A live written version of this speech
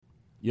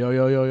Yo,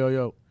 yo, yo, yo,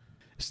 yo.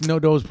 It's the No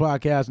Dose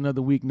Podcast.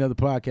 Another week, another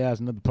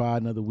podcast, another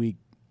pod, another week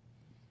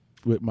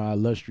with my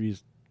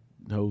illustrious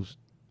host,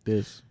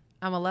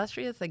 I'm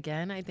illustrious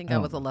again. I think I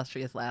was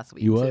illustrious last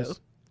week, you too. was?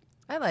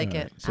 I like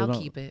it. So I'll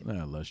keep it. Not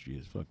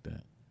illustrious. Fuck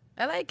that.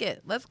 I like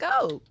it. Let's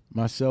go.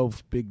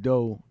 Myself, Big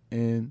Dho,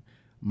 and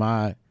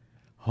my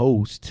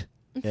host,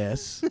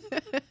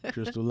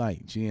 Crystal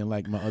Light. She didn't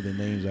like my other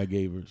names I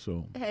gave her,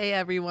 so. Hey,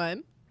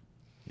 everyone.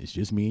 It's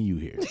just me and you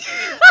here.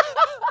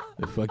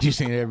 The fuck you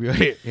saying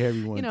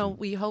everyone? You know,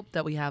 we hope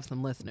that we have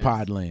some listeners.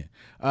 Podland.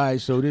 All right,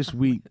 so this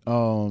week,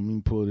 let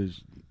me pull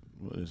this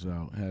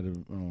out.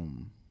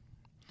 Man,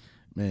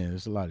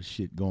 there's a lot of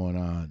shit going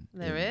on.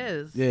 There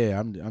is. Yeah,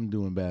 I'm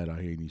doing bad out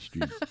here in these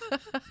streets,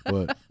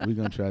 but we're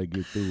gonna try to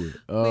get through it.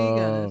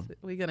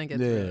 We're gonna get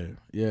through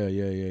it.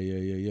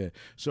 Yeah.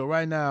 So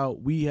right now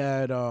we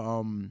had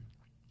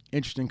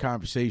interesting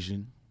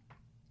conversation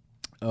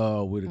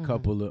with a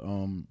couple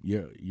of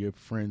your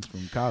friends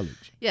from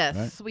college. Yes,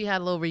 right? We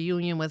had a little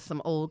reunion with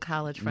some old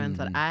college friends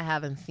that I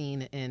haven't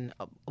seen in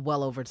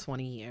well over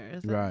 20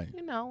 years. Right. And,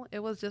 you know, it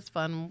was just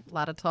fun. A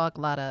lot of talk,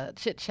 a lot of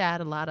chit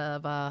chat, a lot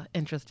of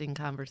interesting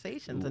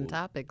conversations and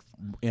topics.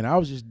 And I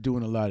was just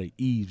doing a lot of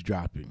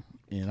eavesdropping,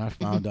 and I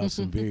found out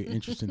some very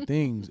interesting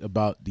things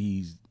about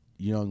these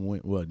young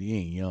women. Well, they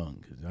ain't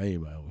young because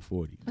everybody over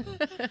 40.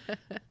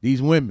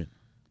 These women,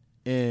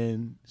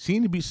 and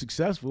seem to be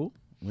successful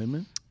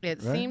women.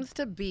 It seems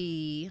to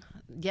be,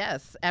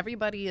 yes,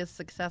 everybody is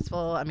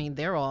successful. I mean,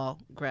 they're all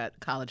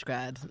college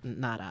grads,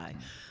 not I,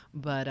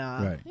 but,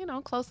 you know,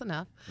 close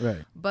enough.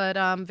 Right. But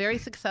very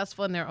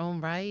successful in their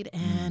own right.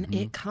 And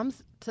it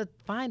comes to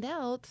find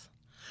out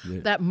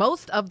that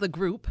most of the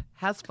group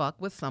has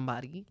fucked with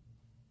somebody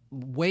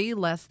way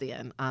less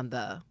than on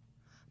the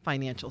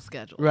financial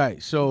schedule.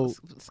 Right. So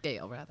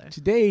scale, rather.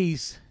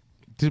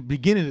 The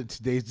beginning of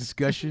today's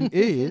discussion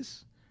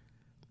is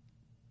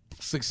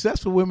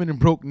successful women and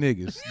broke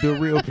niggas, the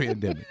real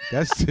pandemic.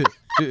 That's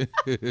the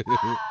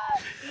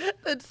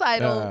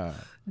title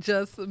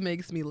just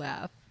makes me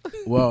laugh.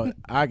 Well,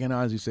 I can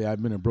honestly say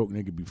I've been a broke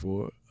nigga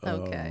before.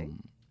 Okay.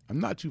 I'm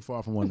not too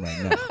far from one right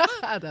now.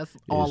 That's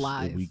all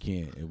lies. If we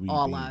can't.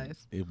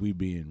 Lies. If we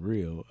being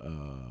real.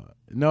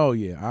 No,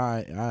 yeah.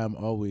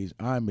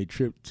 I'm a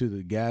trip to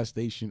the gas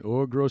station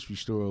or grocery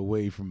store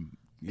away from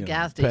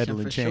gas station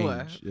peddling for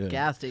change. sure. Yeah.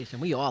 Gas station.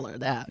 We all are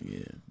that.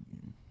 Yeah.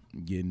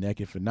 Getting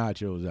naked for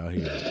nachos out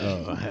here.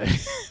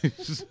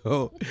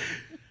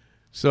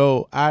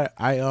 So I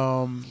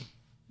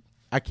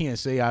can't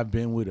say I've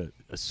been with a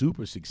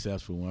super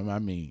successful one. I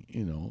mean,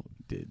 you know,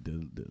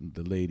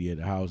 the lady at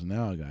the house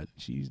now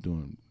she's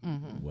doing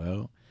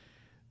well.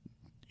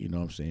 You know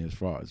what I'm saying? As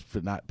far as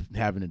for not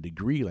having a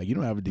degree, like you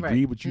don't have a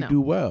degree, but you do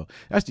well.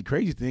 That's the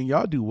crazy thing.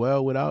 Y'all do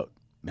well without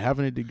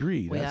having a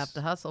degree. We have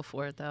to hustle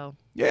for it, though.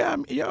 Yeah, I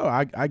mean,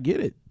 I get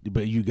it,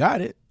 but you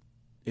got it.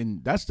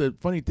 And that's the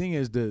funny thing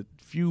is the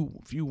few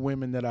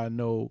women that I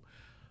know,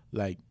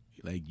 like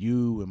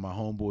you and my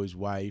homeboy's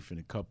wife and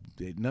a couple,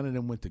 none of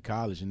them went to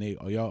college, and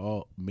y'all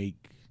all make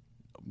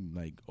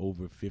like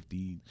over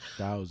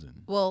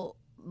 50,000. Well,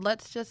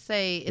 let's just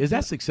say is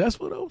that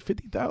successful though?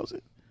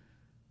 50,000?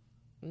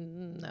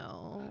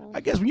 No.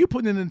 I guess when you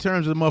put it in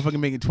terms of the motherfucker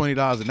making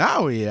 $20 an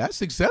hour, yeah, that's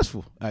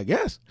successful. I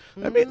guess.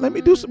 Let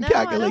me do some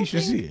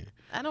calculations here.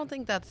 I don't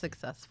think that's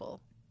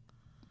successful.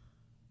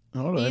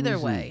 Hold on, either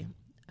way.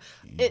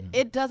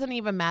 It doesn't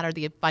even matter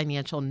the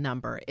financial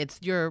number. It's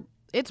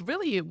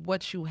really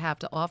what you have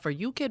to offer.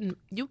 You can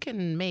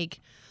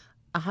make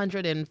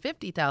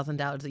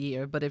 $150,000 a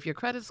year, but if your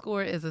credit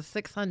score is a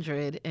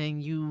 600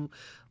 and you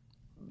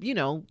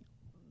know,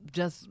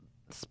 just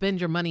spend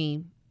your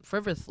money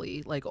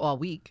frivolously like all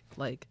week,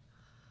 like.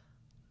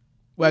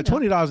 Well, at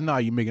 $20 an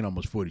hour, you're making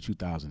almost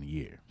 $42,000 a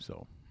year.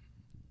 So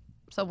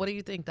what do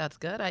you think? That's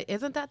good?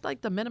 Isn't that like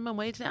the minimum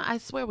wage now? I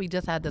swear we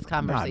just had this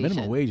conversation.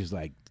 Minimum wage is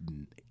like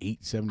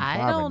 $8.75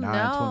 or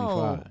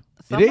 $9.25.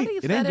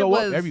 It ain't go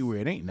up everywhere.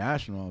 It ain't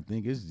national. I don't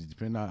think it's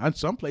depending on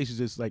some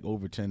places. It's like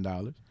over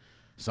 $10.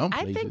 Some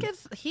places. I think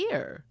it's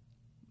here.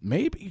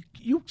 Maybe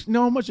you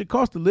know how much it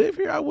costs to live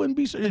here. I wouldn't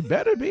be sure. It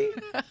better be.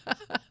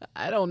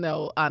 I don't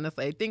know.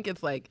 Honestly, I think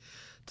it's like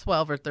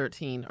 $12 or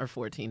 $13 or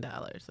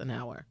 $14 an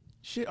hour.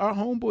 Shit, our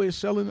homeboy is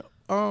selling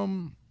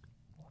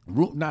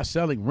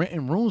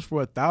renting rooms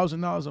for $1,000 a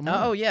month.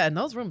 Oh yeah, and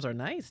those rooms are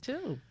nice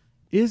too.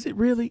 Is it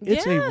really?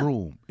 It's yeah. a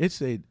room.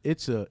 It's a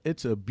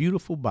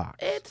beautiful box.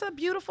 It's a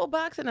beautiful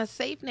box in a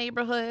safe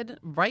neighborhood,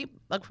 right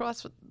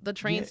across the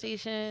train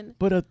station.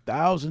 But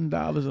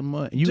 $1,000 a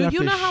month. Do you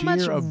know how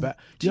much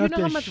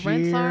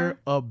rents are?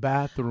 A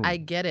bathroom. I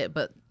get it,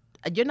 but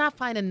you're not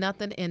finding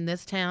nothing in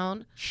this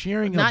town.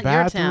 Sharing not a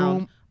bathroom. Your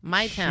town.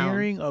 My town.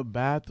 Sharing a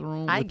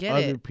bathroom I with get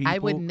other it. people. I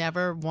would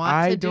never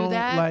want to do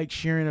that. I don't like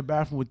sharing a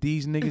bathroom with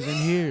these niggas in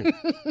here.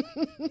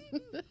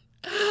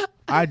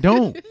 I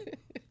don't.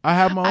 I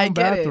have my own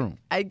bathroom.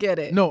 I get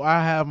it. No,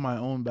 I have my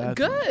own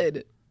bathroom.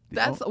 Good.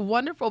 That's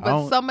wonderful.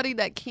 But somebody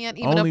that can't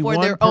even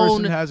afford their own. Only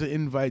one person has an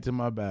invite to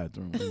my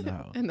bathroom in the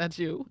house. And that's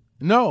you.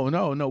 No.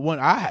 One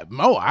I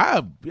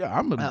have. Yeah,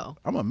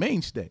 I'm a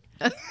mainstay.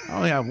 I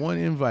only have one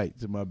invite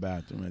to my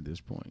bathroom at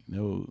this point.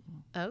 No.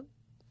 Oh.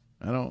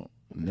 I don't.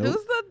 No.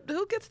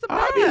 Who gets the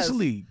pass?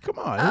 Obviously, come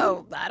on.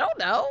 Oh, I don't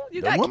know.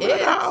 You got woman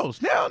kids in the house.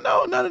 Hell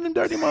no, none of them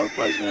dirty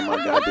motherfuckers in my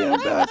goddamn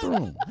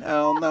bathroom.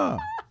 Hell no.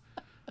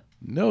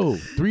 No,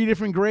 3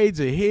 different grades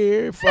of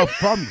hair.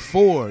 Probably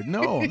 4.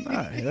 No, I'm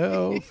not.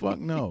 Hell, fuck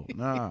no.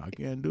 Nah, I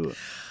can't do it.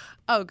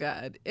 Oh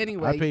God.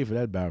 Anyway, I pay for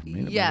that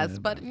bathroom. Yes,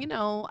 but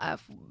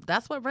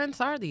that's what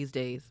rents are these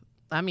days.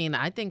 I mean,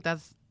 I think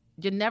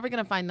you're never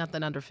gonna find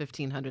nothing under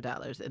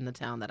 $1,500 in the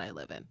town that I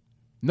live in.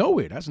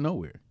 Nowhere. That's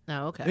nowhere.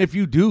 Oh, okay. If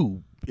you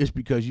do, it's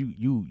because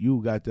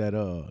you got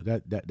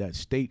that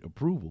state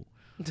approval.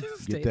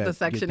 The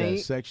Section 8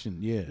 section,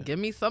 yeah. Give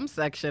me some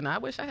section. I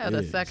wish I had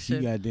a section.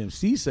 See, goddamn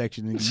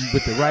C-section, and you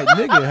with the right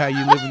nigga. How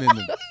you living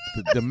in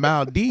the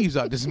Maldives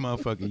out this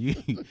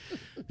motherfucker?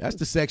 That's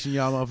the section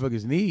y'all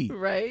motherfuckers need,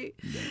 right?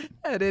 Yeah.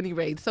 At any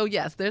rate, so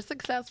yes, they're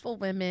successful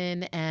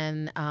women,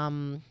 and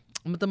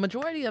the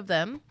majority of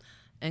them,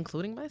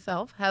 including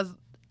myself, has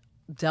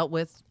dealt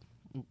with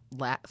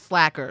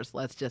slackers.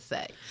 Let's just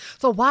say.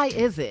 So why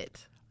is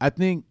it? I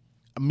think.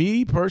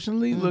 Me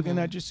personally, looking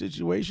at your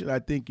situation, I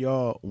think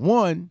y'all,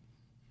 one,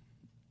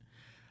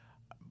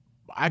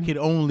 I could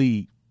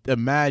only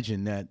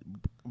imagine that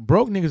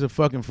broke niggas are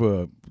fucking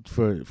for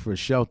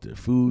shelter,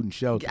 food and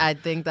shelter. I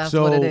think that's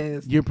what it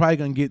is. You're probably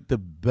gonna get the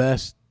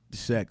best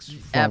sex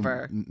from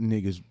ever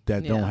niggas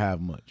that don't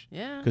have much.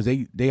 Yeah, because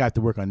they have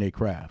to work on their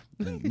craft.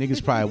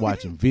 Niggas probably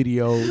watching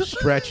videos,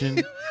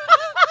 stretching.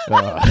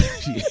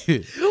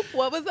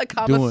 What was that,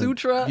 Kama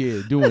Sutra?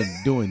 Yeah,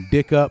 doing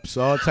dick ups,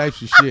 all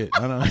types of shit.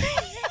 I don't know.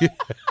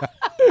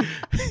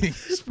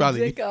 It's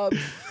probably dick ups.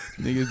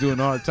 Niggas doing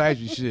all types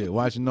of shit,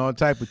 watching all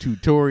type of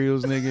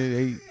tutorials.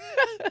 Nigga,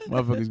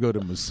 motherfuckers go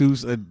to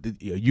masseuse,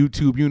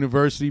 YouTube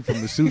University for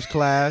masseuse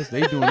class.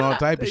 They doing all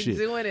type of shit.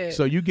 Doing it.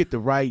 So you get the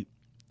right.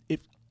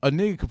 A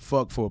nigga could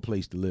fuck for a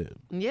place to live.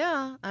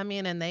 Yeah, I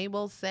mean, and they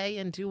will say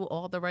and do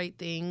all the right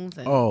things.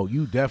 And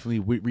you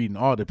definitely reading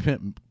all the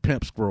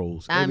pimp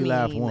scrolls. Every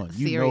last one.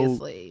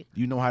 Seriously.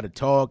 You know how to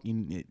talk.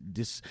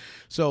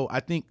 So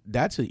I think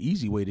that's an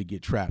easy way to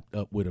get trapped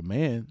up with a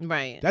man.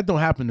 Right. That don't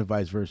happen to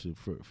vice versa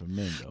for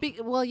men,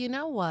 though. Well, you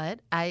know what?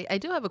 I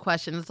do have a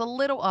question. It's a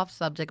little off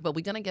subject, but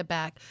we're going to get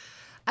back.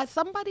 I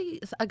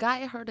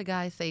heard a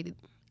guy say,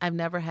 I've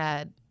never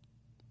had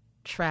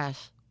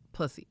trash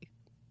pussy.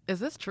 Is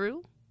this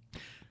true?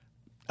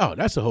 Oh,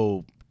 that's a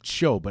whole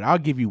show, but I'll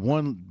give you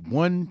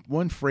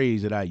one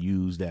phrase that I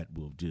use that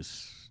will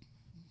just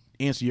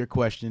answer your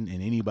question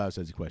and anybody else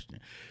has a question.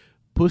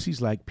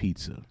 Pussy's like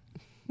pizza.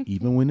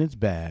 Even when it's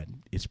bad,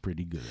 it's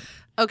pretty good.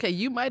 Okay,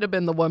 you might have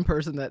been the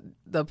person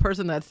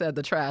that said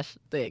the trash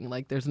thing.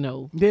 Like, there's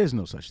no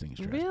such thing as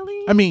trash.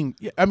 Really? I mean,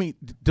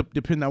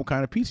 depending on what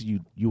kind of pizza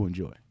you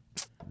enjoy.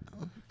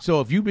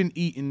 So if you've been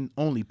eating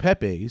only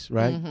Pepe's,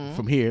 right,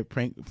 from here,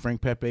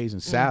 Frank Pepe's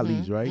and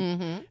Sally's,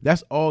 right,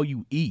 that's all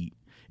you eat.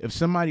 If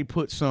somebody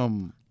put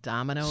some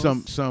Domino's,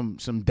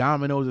 some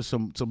Domino's or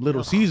some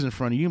little Caesar in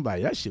front of you, you're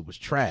like, that shit was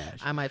trash.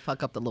 I might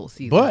fuck up the little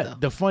Caesar. But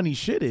the funny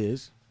shit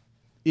is,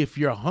 if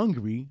you're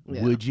hungry,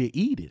 would you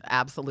eat it?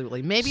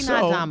 Absolutely. Maybe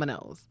not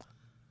Domino's.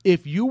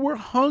 If you were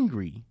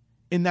hungry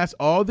and that's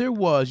all there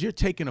was, you're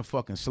taking a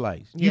fucking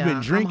slice. You've been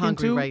drinking I'm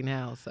hungry too right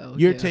now, so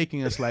you're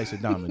taking a slice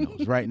of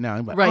Domino's right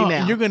now. Like, now,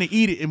 and you're gonna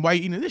eat it, and while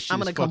you're eating this shit, I'm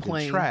gonna is fucking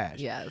complain. trash.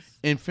 Yes,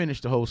 and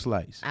finish the whole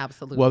slice.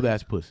 Absolutely. Well,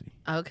 that's pussy.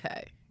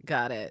 Okay,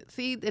 got it.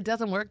 See, it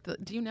doesn't work.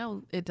 Do you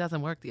know it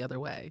doesn't work the other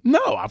way? No,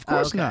 of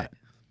course not.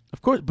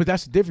 Of course, but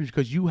that's the difference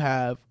because you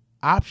have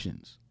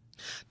options.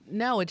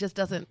 No, it just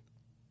doesn't.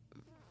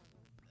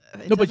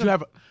 But you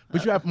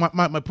have.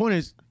 My point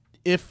is,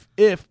 if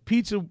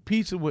pizza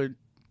were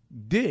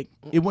dick,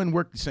 it wouldn't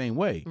work the same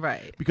way,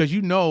 right? Because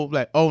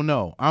like, oh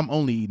no, I'm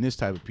only eating this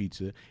type of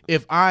pizza.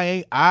 If I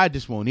ain't, I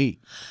just won't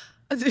eat.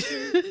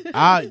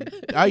 I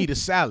eat a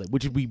salad,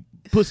 which would be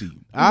pussy.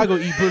 I go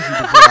eat pussy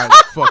before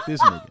I fuck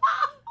this nigga.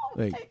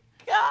 Like,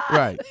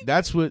 right?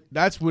 That's what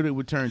it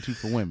would turn to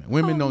for women.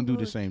 Women don't do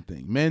the same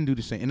thing. Men do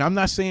the same. And I'm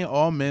not saying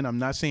all men. I'm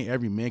not saying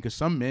every man, because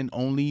some men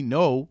only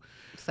know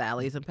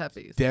Sally's and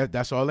Pepe's.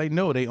 That's all they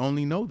know. They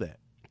only know that.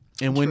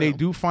 And when they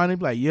do find it,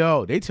 like,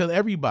 yo, they tell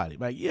everybody,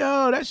 like,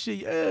 yo, that shit,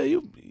 yeah,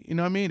 you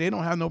know what I mean? They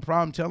don't have no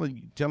problem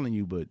telling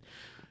you, but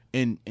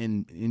and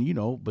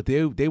but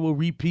they will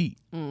repeat.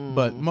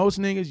 But most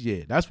niggas,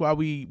 yeah, that's why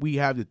we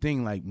have the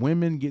thing, like,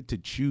 women get to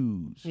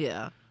choose.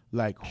 Yeah.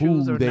 Like,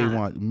 who they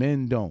want.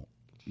 Men don't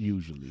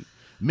usually.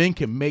 Men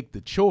can make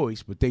the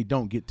choice, but they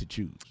don't get to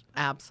choose.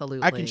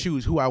 Absolutely. I can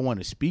choose who I want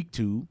to speak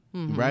to,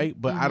 right?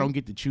 But I don't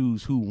get to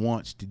choose who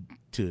wants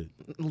to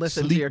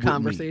listen to your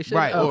conversation.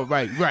 Right,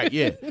 right,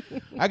 yeah.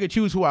 I could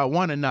choose who I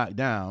want to knock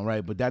down,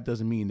 right? But that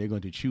doesn't mean they're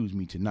going to choose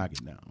me to knock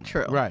it down.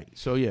 True. Right,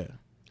 so yeah.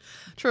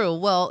 True.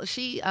 Well,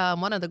 she,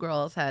 one of the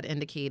girls had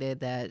indicated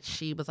that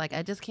she was like,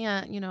 I just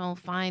can't,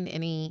 find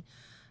any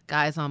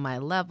guys on my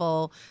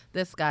level.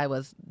 This guy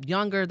was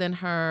younger than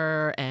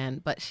her,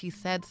 but she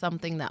said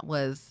something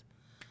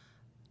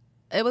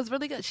it was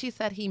really good. She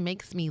said, he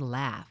makes me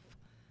laugh.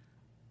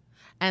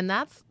 And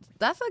that's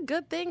a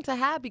good thing to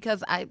have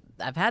because I've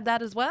had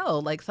that as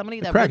well. Like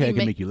somebody that crackhead really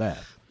can make you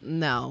laugh.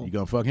 No. You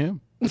gonna fuck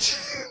him? No.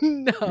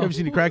 You ever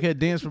seen the crackhead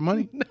dance for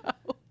money? No.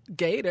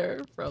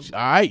 Gator from. All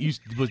right,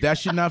 was that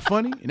shit not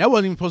funny? And that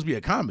wasn't even supposed to be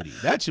a comedy.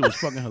 That shit was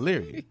fucking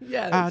hilarious.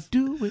 Yes. I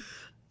do it.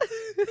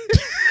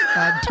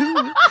 I do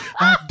it.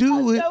 I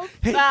do it. Don't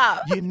Hey,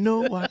 stop. you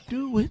know I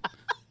do it.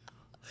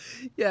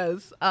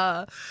 Yes.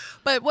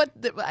 But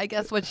I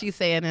guess what she's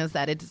saying is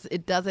that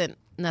it doesn't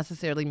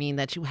necessarily mean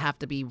that you have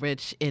to be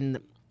rich in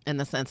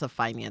the sense of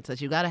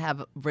finances. You got to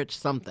have rich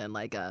something,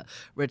 like a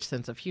rich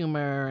sense of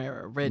humor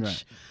or a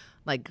rich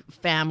like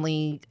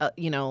family,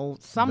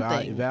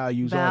 something.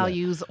 Values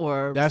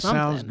or that something.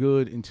 sounds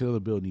good until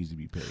the bill needs to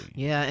be paid.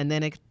 Yeah, and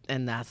then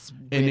that's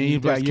and then you're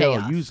like,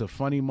 chaos. yo, you's a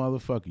funny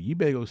motherfucker. You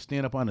better go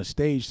stand up on a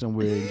stage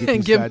somewhere and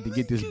get this guy to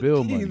get this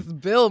bill money. These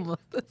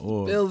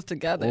bills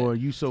together. Or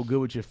you so good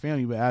with your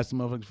family, but ask the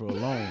motherfuckers for a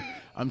loan.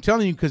 I'm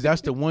telling you, because that's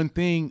the one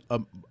thing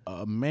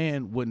a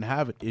man wouldn't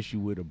have an issue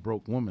with a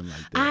broke woman like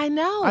that. I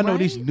know. I know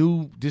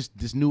right?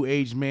 this new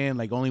age man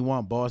like only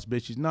want boss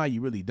bitches. No,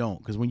 you really don't.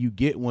 Because when you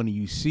get one and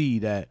you see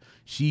that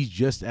she's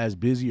just as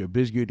busy or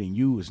busier than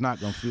you, it's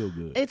not gonna feel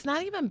good. It's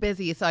not even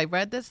busy. So I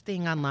read this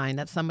thing online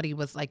that somebody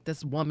was like,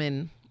 this woman.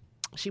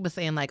 She was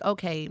saying like,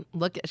 okay,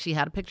 look, she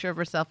had a picture of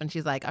herself and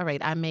she's like, all right,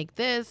 I make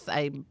this,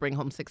 I bring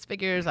home 6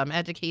 figures, I'm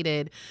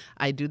educated,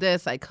 I do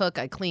this, I cook,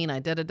 I clean, I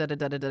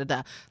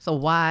da-da-da-da-da-da-da. So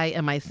why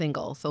am I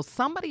single? So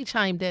somebody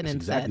chimed in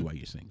and said. exactly why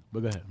you're single.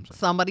 But go ahead. I'm sorry.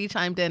 Somebody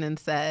chimed in and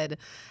said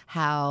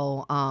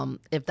how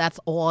if that's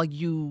all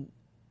you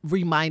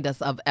remind us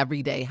of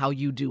every day, how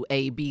you do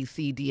A, B,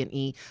 C, D, and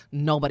E,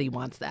 nobody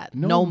wants that.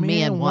 No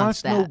man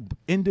wants that. No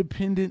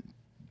independent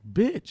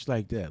bitch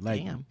like that.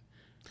 Like, damn.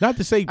 Not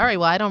to say. All right,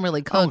 well, I don't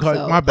really cook.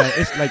 So. My bad.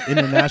 It's like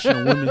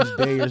International Women's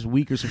Day or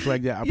week or something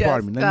like that. Yes,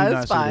 pardon me.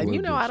 that's fine.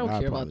 You know, I don't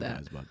care about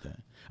that.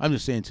 I'm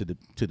just saying to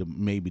the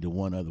maybe the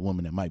one other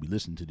woman that might be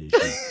listening to this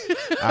shit.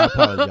 I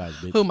apologize,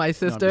 bitch. Who, my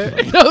sister?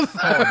 No,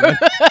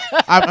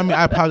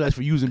 I apologize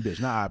for using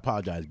bitch. I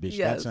apologize, bitch.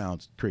 Yes. That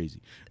sounds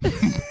crazy. Like,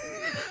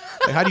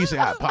 how do you say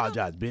I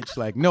apologize, bitch?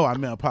 Like, no, I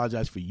meant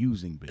apologize for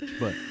using bitch.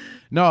 But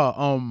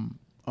no,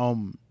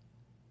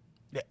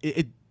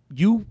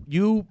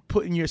 you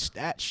putting your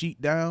stat sheet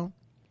down,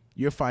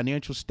 your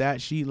financial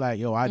stat sheet, like,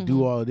 yo, I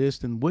do all of this,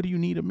 then what do you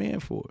need a man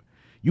for?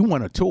 You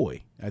want a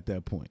toy at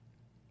that point.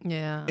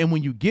 Yeah. And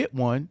when you get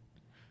one,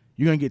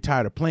 you're going to get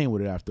tired of playing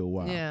with it after a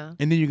while. Yeah.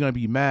 And then you're going to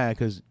be mad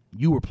because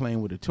you were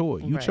playing with a toy.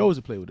 You right. chose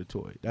to play with a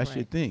toy. That's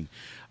your thing.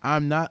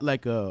 I'm not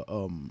like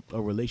a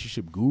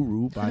relationship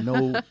guru by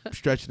no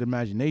stretch of the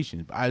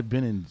imagination. I've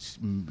been in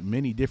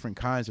many different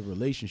kinds of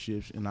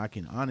relationships, and I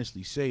can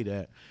honestly say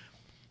that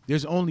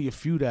there's only a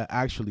few that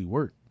actually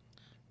work.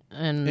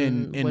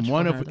 And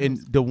one of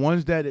the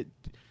ones that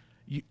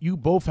you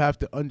both have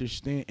to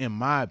understand, in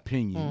my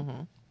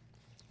opinion,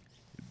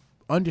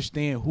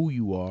 understand who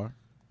you are,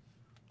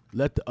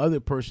 let the other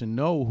person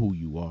know who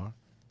you are,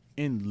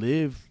 and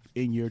live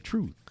in your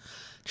truth.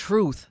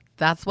 Truth.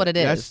 That's what it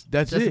is.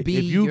 That's just it. Be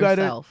if you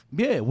yourself.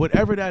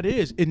 Whatever that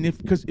is. And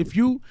if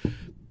you,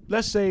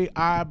 let's say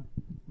I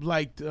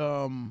liked,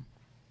 I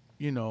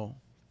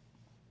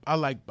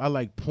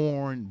like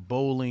porn,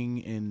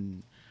 bowling,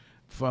 and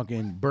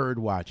fucking bird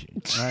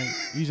watching. Right?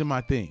 These are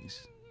my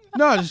things.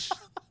 No, just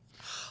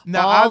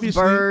now balls,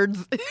 obviously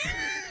birds,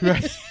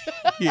 right?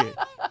 Yeah,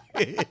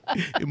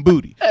 and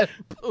booty.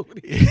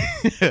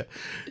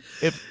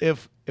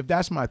 If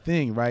that's my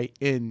thing, right?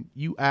 And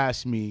you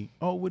ask me,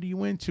 oh, what are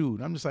you into?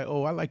 And I'm just like,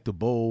 oh, I like to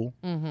bowl.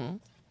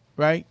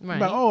 Right? I'm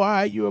like, oh, all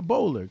right, you're a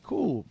bowler.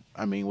 Cool.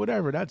 I mean,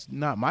 whatever. That's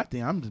not my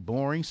thing. I'm just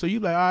boring. So you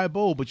like, all right,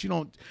 bowl, but you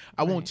don't.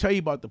 I won't tell you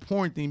about the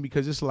porn thing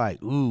because it's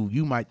like, ooh,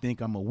 you might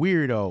think I'm a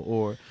weirdo,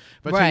 or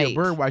if I tell you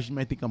bird watch, you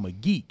might think I'm a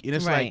geek. And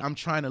it's like I'm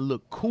trying to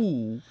look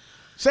cool.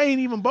 Saying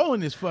even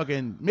bowling is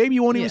fucking. Maybe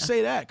you won't even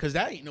say that because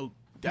that ain't no.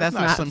 That's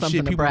not some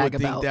shit people would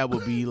think that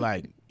would be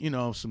like,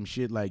 some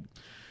shit like.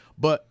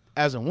 But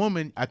as a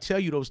woman, I tell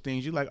you those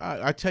things. You're like,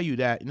 I tell you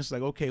that, and it's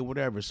like, okay,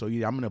 whatever. So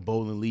yeah, I'm in a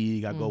bowling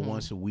league. I go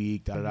once a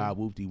week.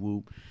 Whoop de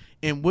whoop.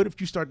 And what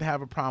if you start to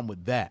have a problem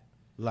with that?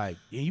 Like,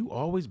 yeah, you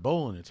always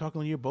bowling and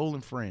talking to your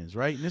bowling friends,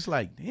 right? And it's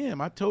like,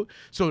 damn,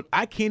 so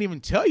I can't even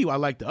tell you I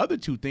like the other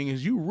two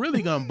things. You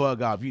really gonna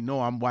bug out if you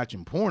know I'm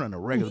watching porn on a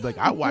regular. Like,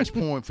 I watch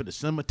porn for the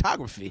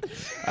cinematography.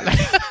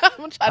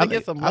 I'm trying to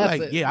get some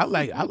lessons. I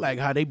like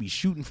how they be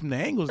shooting from the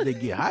angles they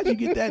get. How'd you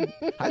get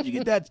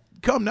that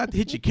come not to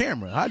hit your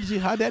camera?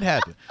 How'd that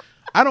happen?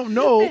 I don't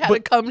know, but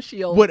a cum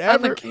shield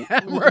whatever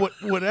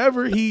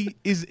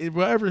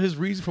his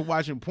reason for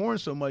watching porn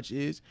so much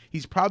is,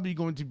 he's probably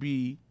going to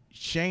be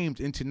shamed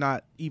into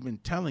not even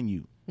telling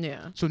you.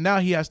 Yeah. So now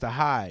he has to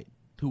hide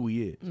who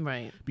he is.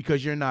 Right.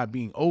 Because you're not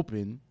being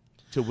open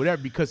to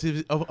whatever, because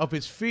of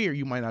his fear,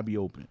 you might not be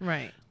open.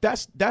 Right.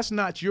 That's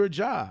not your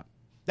job.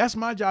 That's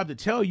my job to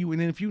tell you, and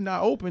then if you're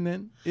not open,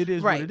 then it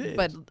is what it is.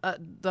 But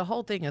the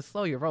whole thing is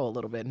slow your roll a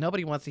little bit.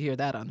 Nobody wants to hear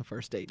that on the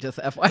first date, just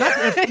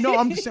FYI. No,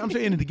 I'm saying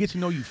in the get to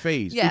know you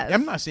phase. Yes.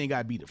 I'm not saying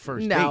gotta be the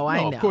first date. No,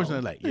 I know. Of course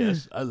not. Like,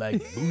 yes, I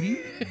like booty,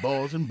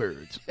 balls, and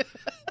birds.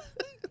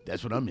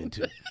 That's what I'm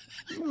into.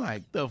 I'm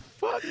like, the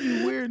fuck,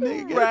 you weird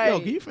nigga. Right. Yo,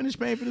 can you finish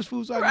paying for this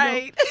food so I can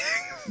Right. go?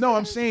 No,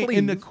 I'm saying Please.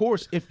 in the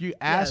course, if you're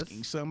asking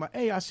Yes. something like,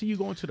 hey, I see you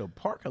going to the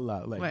park a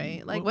lot. Like,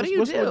 Right. Like, what do you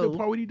what's do?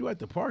 What do you do at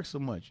the park so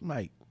much? I'm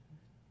like,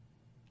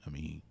 I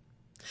mean,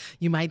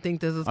 You might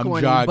think this is I'm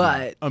corny, jogging.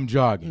 but I'm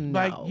jogging. No.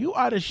 Like, you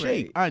out of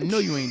shape. Right. I know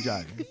you ain't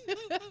jogging.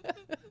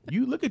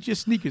 You look at your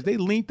sneakers. They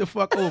leaned the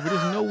fuck over.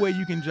 There's no way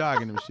you can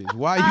jog in them shits.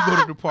 Why you go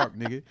to the park,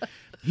 nigga?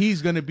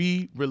 He's going to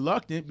be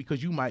reluctant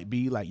because you might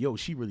be like, yo,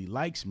 she really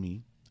likes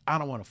me. I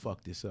don't want to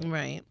fuck this up.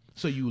 right.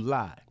 So you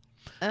lie.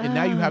 And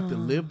now you have to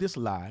live this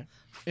lie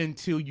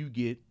until you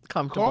get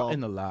Comfortable. caught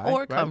in the lie.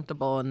 Or right?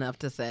 comfortable enough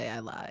to say I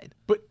lied.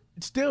 But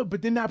still,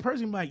 then that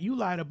person like, you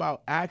lied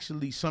about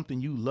actually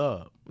something you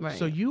love. Right.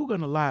 So you're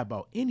going to lie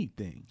about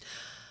anything.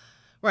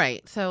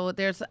 Right. So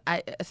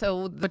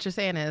so what you're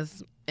saying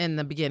is in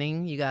the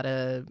beginning you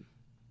gotta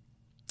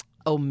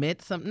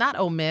not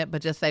omit,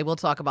 but just say we'll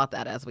talk about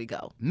that as we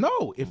go.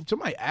 No, if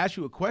somebody asks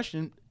you a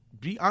question,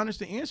 be honest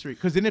to answer it.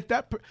 Because then if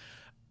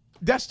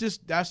that's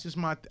just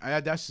my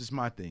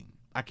thing.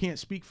 I can't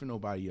speak for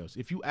nobody else.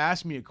 If you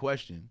ask me a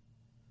question,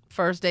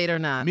 First date or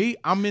not. me,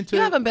 I'm into.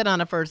 You haven't been on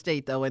a first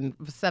date though in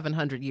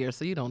 700 years,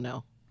 so you don't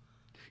know.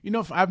 You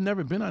know, I've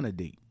never been on a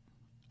date.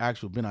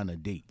 Been on a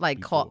date. Like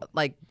before.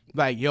 like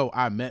yo,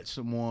 I met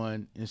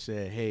someone and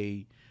said,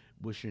 hey,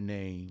 what's your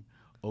name?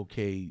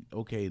 Okay,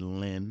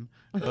 Lynn.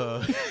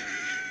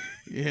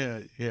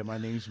 Yeah, my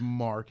name's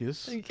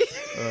Marcus.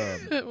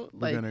 We're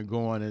gonna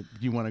go on a.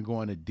 You want to go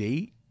on a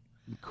date?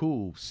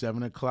 Cool.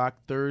 7:00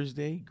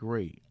 Thursday.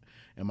 Great.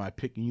 Am I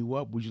picking you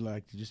up? Would you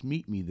like to just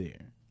meet me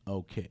there?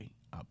 Okay,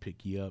 I'll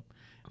pick you up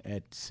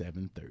at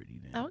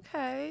 7:30 then.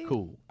 Okay.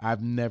 Cool.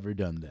 I've never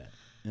done that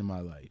in my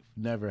life.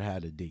 Never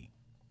had a date.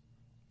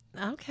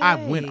 Okay. I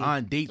went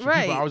on dates with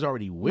people I was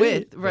already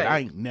with, right. but I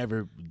ain't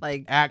never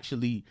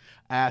actually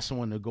asked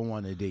someone to go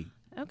on a date.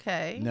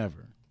 Okay.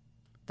 Never.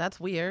 That's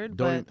weird,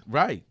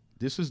 Right.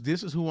 This is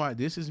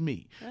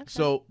me. Okay.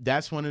 So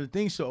that's one of the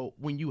things. So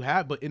when you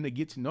but in the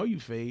get to know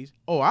you phase,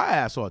 I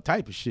ask all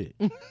type of shit.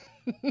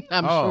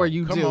 I'm sure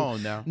you do. Come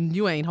on now.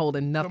 You ain't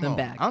holding nothing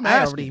back. I'm I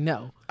asking. already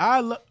know.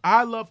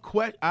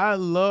 I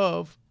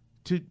love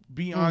to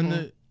be on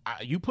the.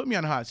 You put me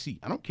on a hot seat.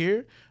 I don't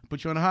care.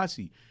 Put you on a hot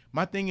seat.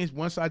 My thing is,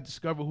 once I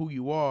discover who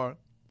you are,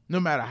 no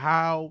matter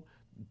how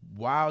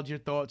wild your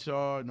thoughts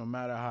are, no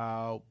matter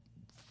how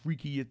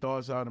freaky your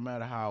thoughts are, no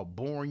matter how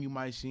boring you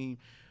might seem,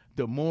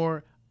 the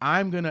more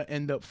I'm gonna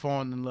end up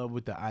falling in love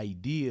with the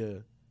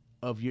idea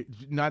of your,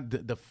 not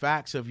the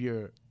facts of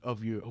your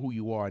who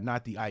you are,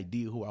 not the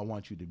idea who I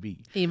want you to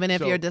be. Even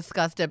if you're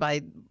disgusted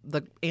by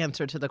the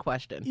answer to the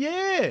question.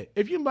 Yeah,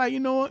 if you're like,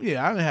 you know what?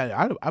 Yeah,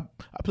 I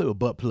play with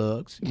butt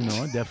plugs. You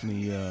know, I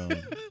definitely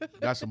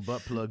got some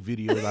butt plug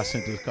videos I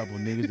sent to a couple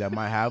of niggas that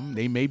might have them.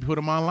 They may put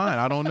them online.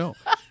 I don't know.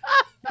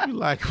 You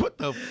like, what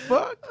the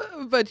fuck?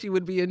 But you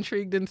would be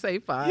intrigued and say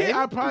fine. Yeah,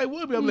 I probably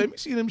would be. I'm like, let me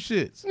see them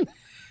shits.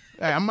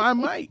 I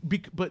might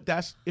be, but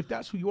if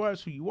that's who you are,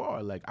 that's who you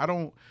are. Like, I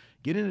don't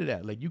get into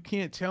that. Like, you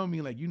can't tell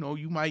me, like, you know,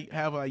 you might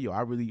have like,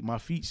 my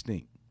feet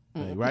stink.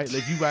 Like, right?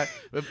 Like, you got,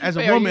 as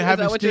a woman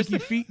having stinky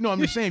feet. No,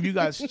 I'm just saying, if you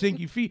got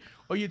stinky feet,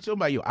 or you're talking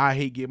about, I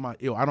hate getting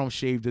I don't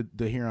shave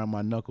the hair on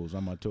my knuckles,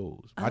 on my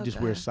toes. I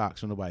just wear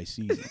socks so nobody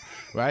sees them.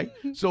 Right?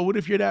 So what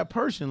if you're that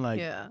person? Like,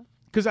 yeah.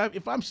 Because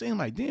if I'm saying,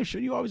 like, damn, sure,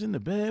 you always in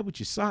the bed with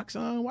your socks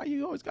on? Why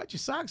you always got your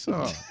socks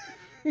on?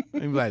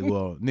 And be like,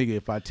 well, nigga,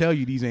 if I tell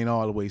you these ain't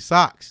all the way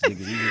socks,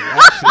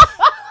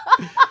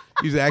 nigga,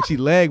 these are actually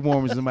leg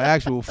warmers in my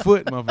actual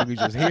foot, motherfucker,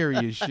 just hairy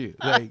as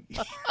shit. Like, you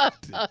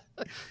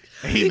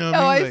know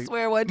what I mean? I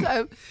swear one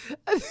time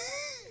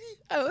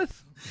I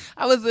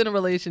was in a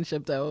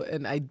relationship though,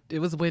 and it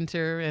was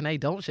winter and I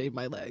don't shave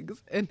my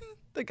legs. And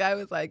the guy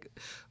was like,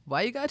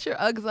 why you got your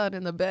Uggs on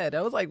in the bed?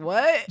 I was like,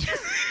 what?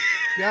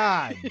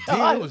 God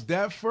damn, was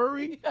that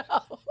furry?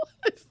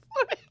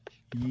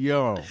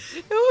 Yo,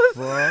 it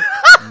was.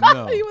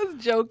 No. He was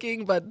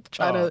joking, but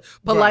trying to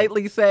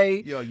politely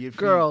say, "Yo, your feet,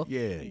 girl,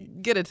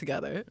 get it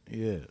together."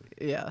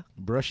 Yeah.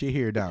 Brush your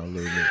hair down a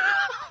little bit.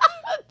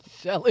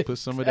 Jelly. Put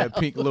some of that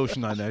pink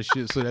lotion on that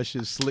shit, so that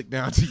shit slick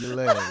down to your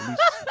leg.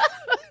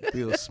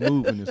 Feel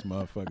smooth in this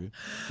motherfucker.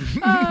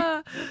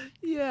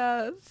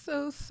 Yeah,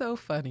 so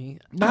funny.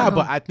 Nah,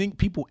 but I think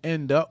people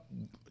end up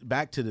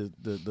back to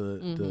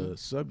the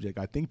subject.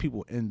 I think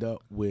people end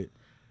up with.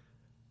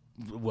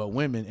 Well,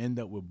 women end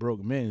up with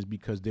broke men is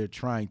because they're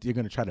going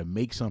to try to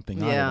make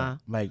something out of them.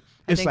 Like,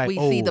 it's like, we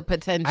see the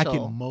potential. I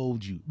can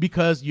mold you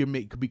because you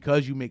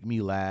make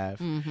me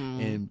laugh,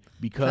 and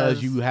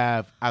because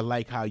I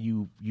like how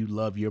you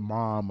love your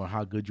mom or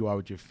how good you are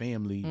with your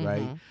family,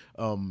 right?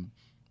 And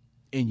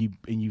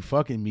you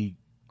fucking me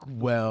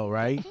well,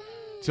 right?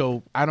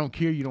 So I don't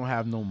care you don't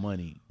have no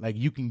money. Like,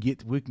 we can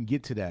get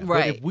to that.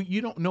 Right. But if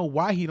you don't know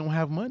why he don't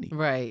have money.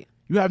 Right.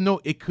 You have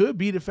it could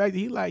be the fact that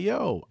he's like,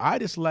 yo, I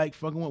just like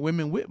fucking with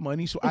women with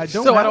money, so I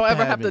don't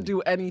ever have to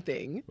do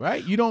anything.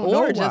 Right? You don't know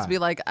why. Or just be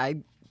like, I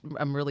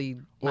really,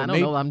 Or I don't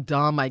know, I'm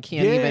dumb. I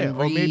can't even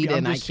or maybe read,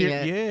 and I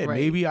can't. can't. Right.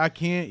 Maybe I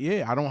can't.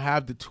 Yeah, I don't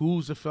have the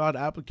tools to fill out the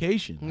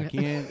application. I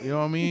can't. You know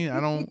what I mean? I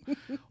don't,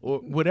 or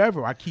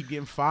whatever. I keep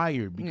getting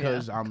fired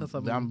because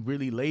I'm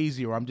really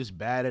lazy, or I'm just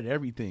bad at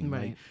everything.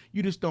 Right. Like,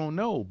 you just don't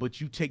know. But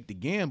you take the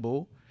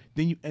gamble,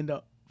 then you end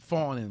up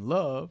falling in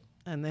love,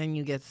 and then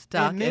you get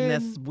stuck in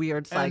this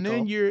weird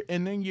cycle.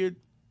 And then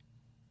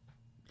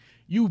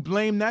you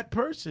blame that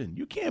person.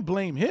 You can't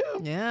blame him.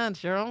 Yeah,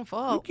 it's your own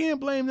fault. You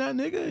can't blame that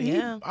nigga.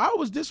 Yeah. I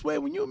was this way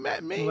when you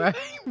met me.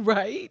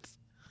 Right.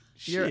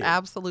 Shit. You're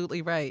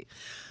absolutely right.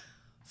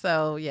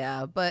 So,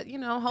 yeah, but,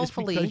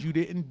 hopefully. It's because you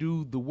didn't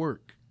do the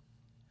work.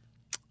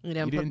 You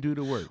didn't do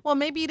the work. Well,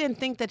 maybe you didn't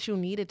think that you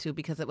needed to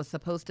because it was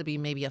supposed to be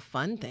maybe a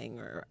fun thing,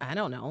 or I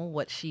don't know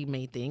what she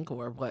may think,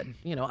 or what,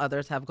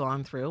 others have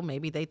gone through.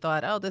 Maybe they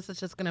thought, oh, this is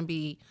just going to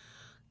be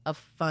a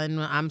fun,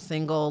 I'm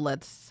single,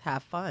 let's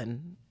have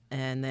fun.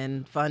 And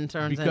then fun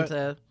turns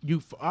into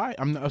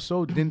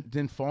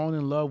then falling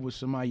in love with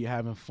somebody you're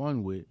having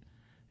fun with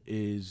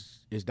is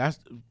that's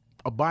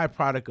a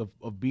byproduct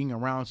of being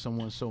around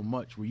someone so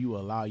much where you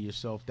allow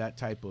yourself that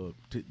type of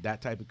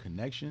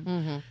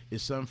connection.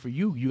 Is something for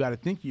you. You got to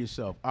think to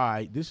yourself, all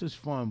right, this is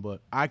fun,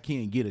 but I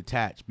can't get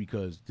attached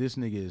because this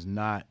nigga is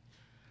not.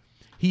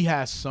 He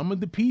has some of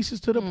the pieces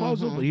to the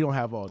puzzle, but he don't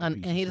have all the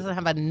pieces. And he doesn't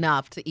have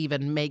enough to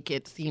even make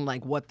it seem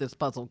like what this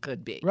puzzle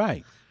could be.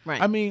 Right. Right.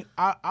 I mean,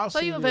 I'll so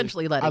say you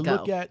eventually let it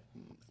go.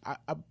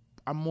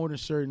 I'm more than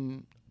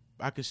certain.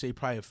 I could say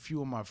probably a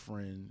few of my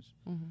friends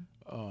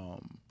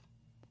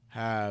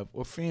have,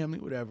 or family,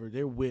 whatever.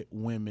 They're with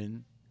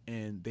women,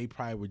 and they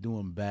probably were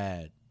doing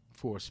bad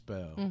for a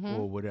spell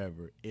or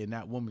whatever, and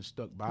that woman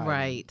stuck by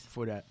them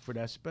for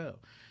that spell,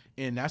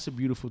 and that's a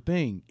beautiful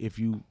thing if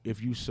you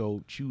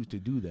so choose to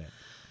do that.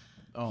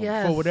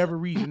 Yes. For whatever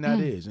reason that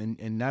is,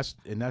 and that's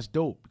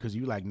dope because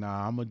you like,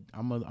 nah, I'm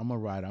a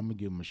ride. I'm gonna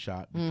give them a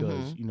shot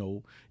because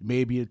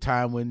maybe a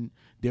time when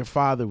their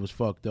father was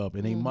fucked up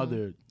and their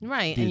mother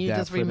right, did and you that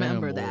just for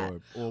remember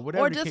them, that, or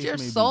whatever, or just your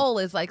soul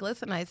is like,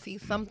 listen, I see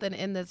something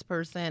in this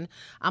person.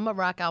 I'm gonna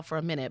rock out for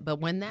a minute,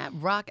 but when that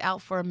rock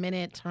out for a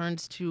minute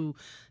turns to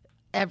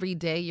every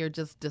day, you're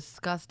just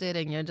disgusted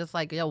and you're just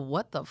like, yo,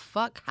 what the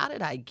fuck? How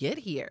did I get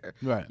here?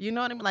 Right. You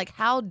know what I mean? Like,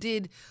 how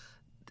did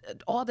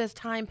all this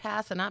time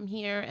pass and I'm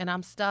here and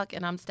I'm stuck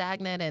and I'm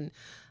stagnant, and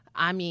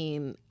I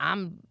mean,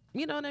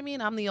 you know what I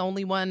mean? I'm the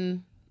only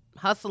one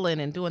hustling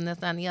and doing this,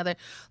 that, and the other.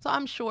 So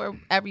I'm sure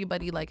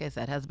everybody, like I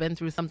said, has been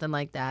through something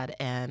like that,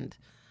 and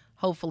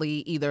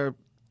hopefully either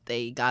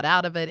they got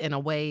out of it in a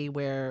way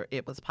where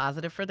it was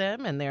positive for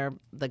them and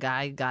the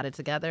guy got it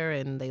together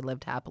and they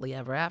lived happily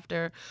ever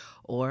after,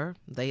 or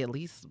they at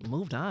least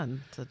moved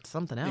on to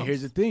something else. And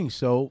here's the thing.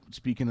 So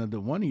speaking of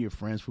the one of your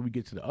friends, before we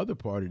get to the other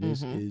part of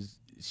this, is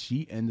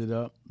she ended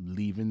up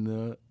leaving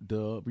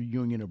the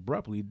reunion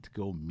abruptly to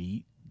go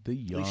meet the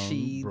young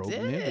broke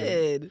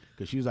nigga.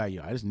 Because she was like,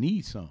 yo, I just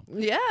need something.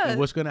 Yeah. And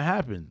what's going to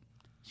happen?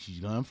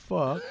 She's going to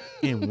fuck,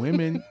 and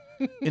women,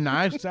 and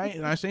I'm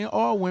saying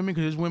all women,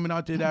 because there's women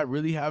out there that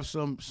really have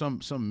some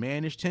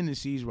mannish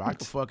tendencies where I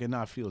can fucking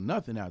not feel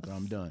nothing after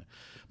I'm done.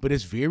 But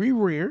it's very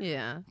rare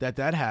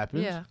that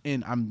happens. Yeah.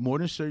 And I'm more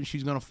than certain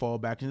she's going to fall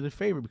back into the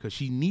favor because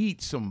she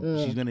needs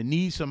she's going to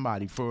need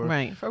somebody for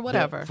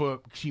whatever.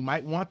 She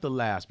might want the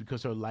last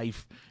because her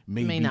life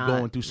may be not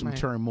going through some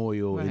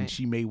turmoil, and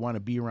she may want to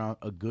be around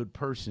a good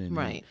person.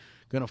 Right.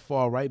 Going to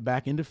fall right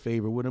back into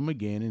favor with him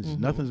again,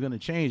 and nothing's going to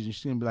change. And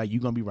she's going to be like,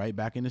 you're going to be right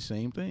back in the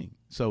same thing.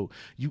 So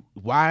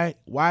why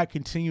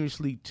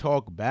continuously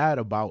talk bad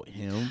about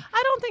him?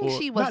 I don't think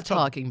she was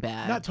talking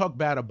bad. Not talk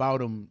bad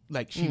about him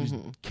like she was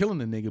killing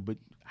the nigga, but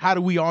how do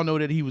we all know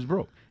that he was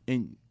broke?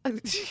 And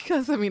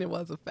because it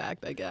was a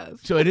fact, I guess.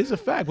 So it is a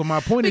fact, but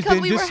my point is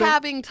because we were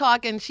having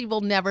talk, and she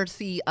will never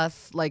see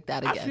us like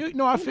that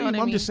again. I feel.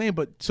 I'm just saying,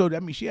 but so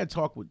that means she had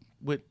talk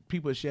with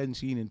people that she hadn't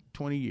seen in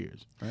 20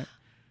 years, right?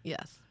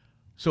 Yes.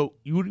 So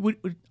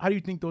how do you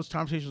think those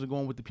conversations are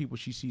going with the people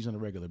she sees on a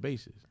regular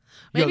basis?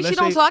 Maybe she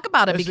don't talk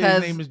about it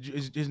because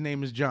his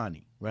name is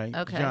Johnny, right?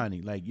 Okay.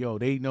 Johnny, like, yo,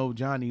 they know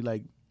Johnny,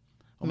 like,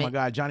 oh my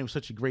God, Johnny was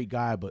such a great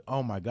guy, but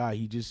oh my God,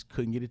 he just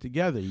couldn't get it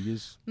together. He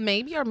just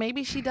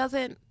maybe she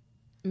doesn't.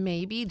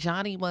 Maybe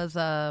Johnny was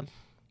like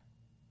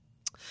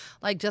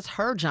just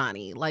her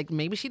Johnny. Like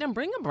maybe she didn't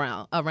bring him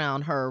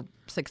around her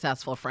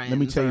successful friends. Let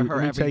me tell you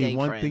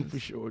one friends. thing for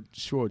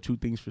sure. Two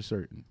things for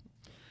certain.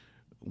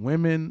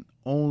 Women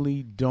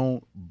only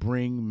don't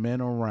bring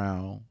men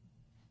around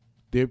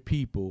their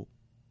main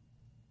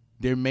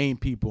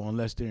people,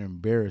 unless they're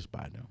embarrassed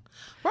by them.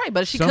 Right,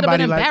 but she could have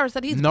been embarrassed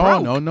that he's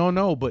broke.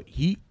 No. But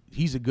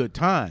he's a good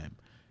time.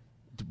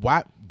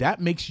 Why?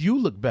 That makes you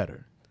look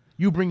better.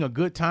 You bring a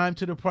good time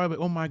to the party. Like,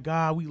 oh my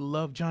God, we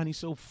love Johnny,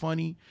 so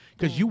funny,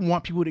 because you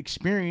want people to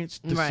experience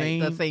the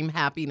same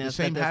happiness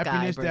that this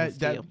guy brings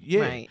to you.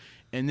 Yeah. Right.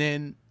 And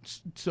then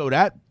so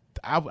that.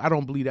 I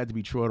don't believe that to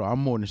be true at all. I'm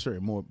more than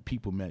certain more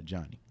people met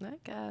Johnny. I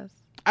guess.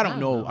 I don't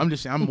know. I'm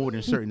just saying I'm more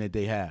than certain that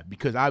they have,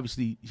 because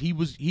obviously he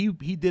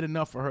did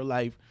enough for her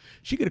life.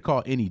 She could have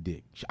called any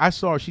dick. I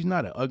saw her. She's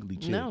not an ugly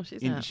chick. No,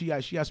 she's and not.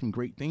 She has some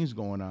great things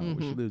going on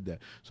where she lives at.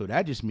 So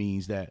that just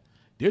means that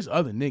there's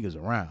other niggas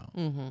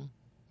around.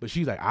 But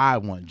she's like, I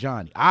want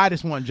Johnny. I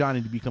just want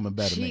Johnny to become a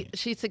better man.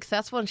 She's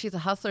successful and she's a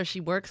hustler.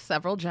 She works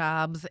several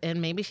jobs, and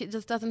maybe she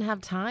just doesn't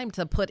have time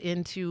to put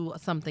into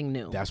something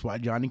new. That's why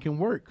Johnny can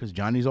work, because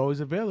Johnny's always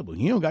available.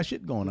 He don't got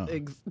shit going on.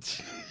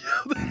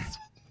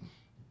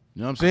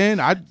 You know what I'm saying?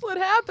 That's what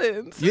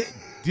happens. Yeah,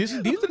 these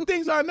are the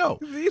things I know.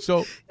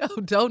 So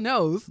don't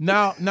knows.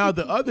 Now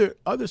the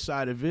other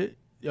side of it,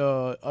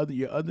 your other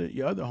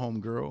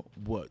homegirl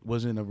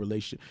was in a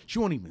relationship. She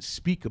won't even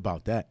speak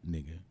about that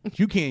nigga.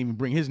 You can't even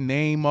bring his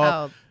name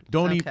up.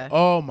 Even.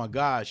 Oh my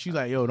God. She's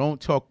like, yo,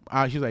 don't talk.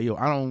 She's like, yo,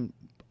 I don't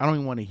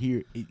even want to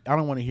hear. I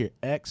don't want to hear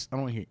X. I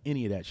don't want to hear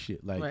any of that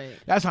shit. Like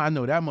that's how I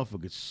know that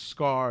motherfucker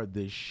scarred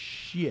the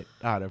shit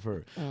out of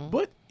her.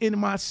 But in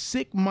my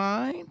sick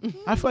mind,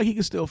 I feel like he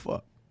can still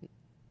fuck.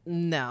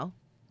 No.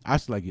 I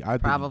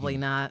think probably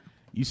not.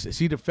 You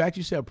see the fact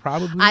you said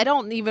probably. I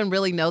don't even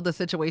really know the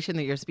situation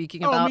that you're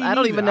speaking about. I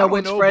don't even know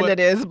which friend it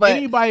is, but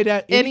anybody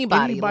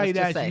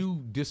that say.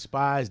 you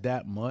despise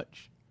that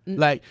much,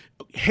 like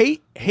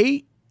hate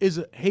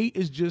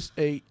is just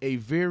a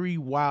very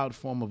wild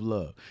form of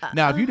love.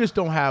 Now, if you just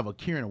don't have a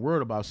care and a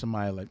word about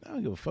somebody, like I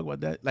don't give a fuck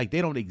about that, like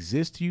they don't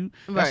exist to you,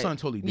 that's something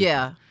totally different.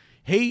 Yeah.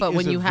 Hate but is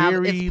when you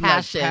very have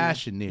passion. Like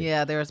passion there.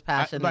 Yeah, there's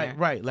passion there.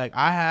 Right. Like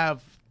I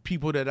have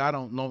people that I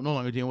don't no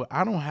longer deal with.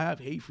 I don't have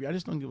hate for you. I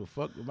just don't give a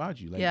fuck about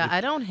you. Like, I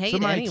don't hate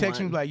somebody anyone.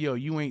 text me like, yo,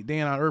 you ain't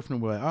Dan on earth no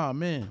more. Like, oh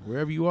man,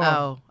 wherever you are.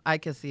 Oh, I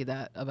can see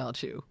that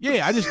about you.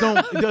 Yeah, I just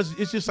don't.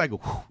 It's just like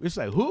it's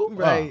like who?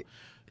 Right.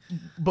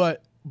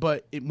 But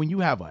when you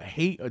have a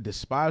hate or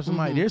despise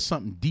somebody, there's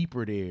something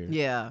deeper there.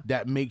 Yeah.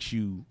 That makes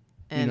you.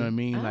 You know what I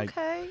mean?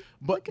 Okay.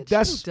 But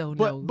that's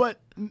but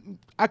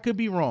I could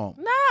be wrong.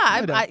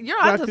 Nah, you're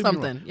onto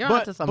something. You're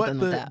onto something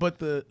with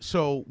that.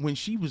 So when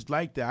she was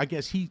like that, I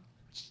guess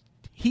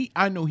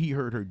I know he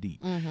hurt her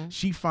deep.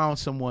 She found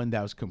someone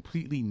that was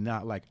completely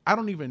not like, I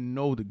don't even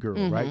know the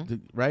girl, right?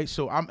 Right?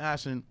 So I'm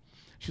asking,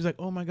 she's like,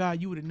 oh my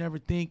God, you would have never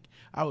think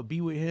I would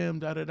be with him,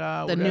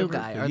 da-da-da. The new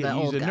guy or the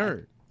old guy? He's a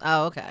nerd.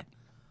 Oh, okay.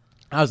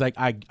 I was like,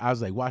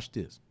 watch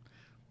this.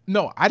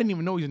 No, I didn't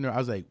even know he's a nerd. I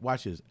was like,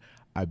 watch this.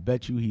 I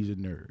bet you he's a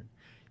nerd.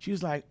 She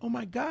was like, oh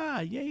my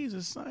God, yeah, he's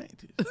a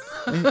scientist.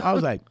 And I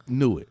was like,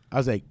 knew it. I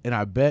was like, and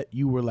I bet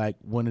you were like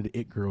one of the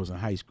it girls in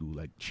high school,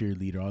 like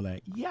cheerleader, all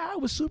that. Yeah, I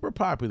was super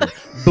popular.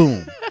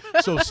 Boom.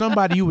 So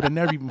somebody you would have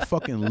never even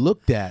fucking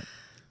looked at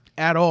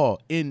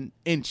all. And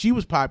she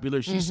was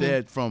popular, she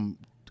said, from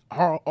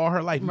all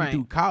her life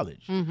through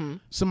college.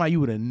 Somebody you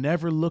would have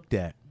never looked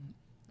at.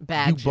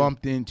 You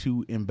bumped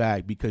into and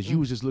back because you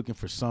was just looking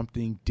for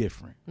something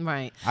different.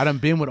 Right. I done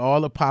been with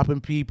all the popping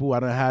people. I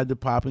done had the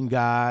popping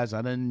guys.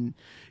 I done,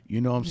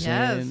 you know what I'm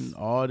saying?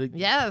 All the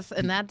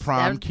and that's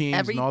prom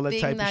kings and all that type of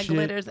shit. Everything that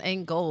glitters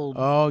ain't gold.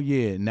 Oh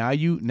yeah. Now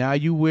you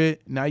with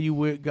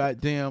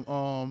goddamn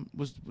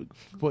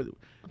what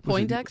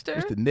Poindexter?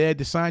 What's the Ned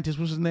the scientist?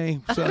 What's his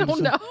name? I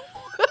don't know.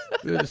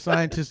 The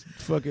scientist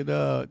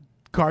fucking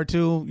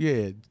cartoon,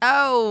 yeah.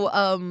 Oh,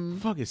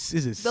 fuck it,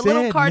 is it the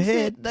little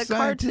cartoon? The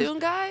cartoon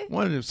guy.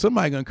 One of them.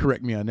 Somebody gonna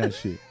correct me on that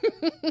shit.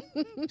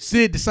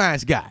 Sid, the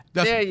science guy.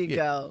 There you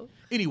go.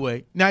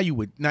 Anyway, now you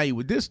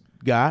with this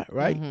guy,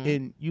 right?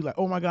 And you like,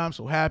 oh my God, I'm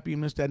so happy,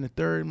 and this, that, and the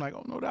third. I'm like,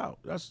 oh, no doubt.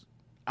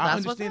 I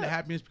understand the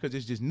happiness because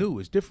it's just new,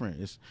 it's different,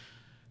 it's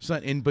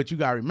something. But you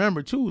gotta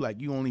remember too,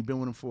 like you only been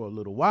with him for a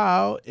little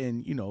while,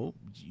 and you know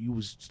you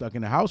was stuck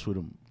in the house with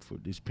him for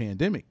this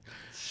pandemic,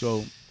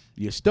 so.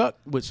 You're stuck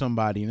with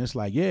somebody, and it's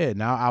like, yeah,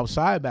 now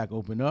outside back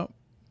open up.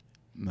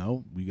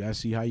 No, we got to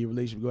see how your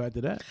relationship go after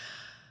that.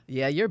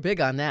 Yeah, you're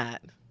big on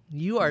that.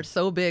 You are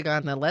so big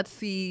on that. Let's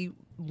see,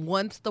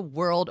 once the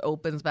world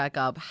opens back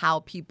up,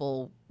 how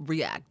people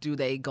react. Do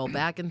they go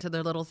back into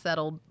their little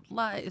settled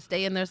lives,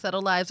 stay in their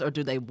settled lives, or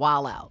do they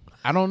wall out?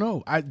 I don't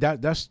know.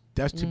 That's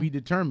to be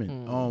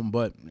determined.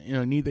 But you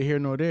know, neither here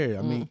nor there.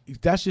 I mean,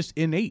 that's just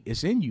innate.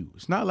 It's in you.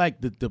 It's not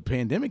like the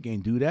pandemic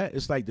ain't do that.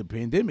 It's like the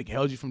pandemic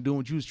held you from doing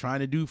what you was trying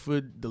to do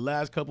for the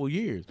last couple of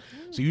years.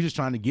 So you're just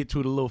trying to get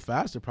to it a little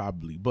faster,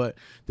 probably. But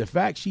the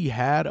fact she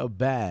had a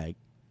bag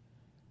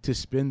to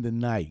spend the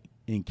night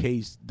in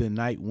case the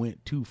night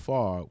went too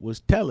far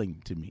was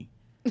telling to me.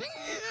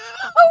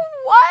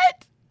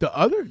 What? The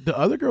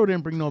other girl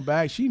didn't bring no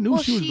bag. She knew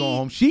she was going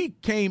home. She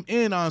came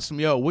in on some,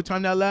 yo, what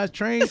time that last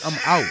train? I'm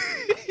out.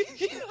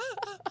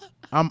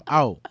 I'm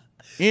out.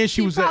 And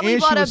she was probably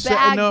and bought she was a bag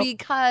setting up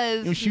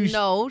because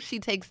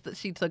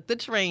she took the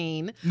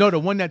train. No, the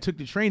one that took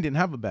the train didn't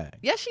have a bag.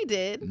 Yes, she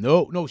did.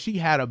 No, she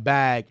had a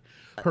bag.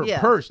 Her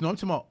purse. No, I'm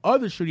talking about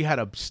other shorty had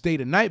a stay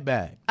the night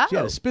bag. She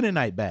had a spend the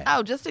night bag.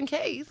 Oh, just in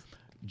case.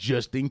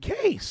 Just in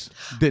case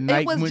the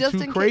night went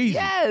too crazy.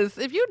 Yes,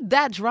 if you're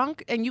that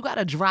drunk and you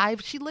gotta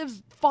drive, she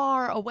lives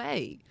far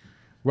away.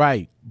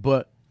 Right,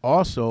 but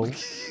also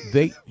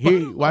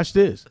watch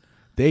this.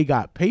 They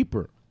got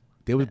paper.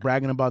 They was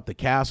bragging about the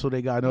castle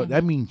they got.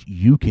 That means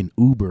you can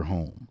Uber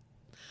home.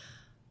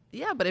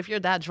 Yeah, but if you're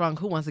that drunk,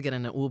 who wants to get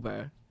in an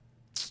Uber?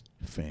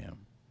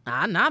 Fam.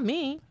 Not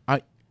me.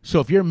 So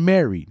if you're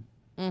married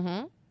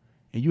Mm-hmm.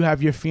 and you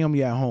have your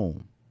family at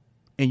home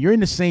and you're in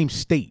the same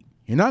state,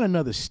 you're not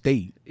another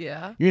state.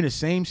 Yeah. You're in the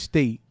same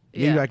state.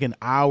 Yeah. Maybe like an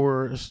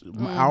hour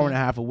and a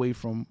half away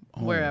from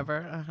home.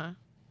 Wherever.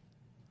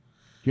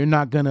 You're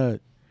not gonna.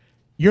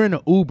 You're in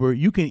an Uber.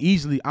 You can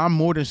easily. I'm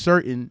more than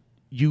certain.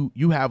 You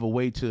have a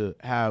way to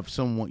have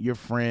someone, your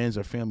friends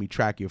or family,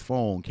 track your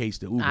phone in case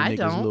the Uber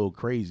nigga's a little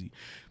crazy.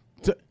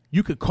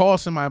 You could call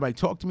somebody like,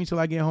 talk to me till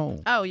I get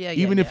home. Oh yeah.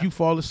 Even if you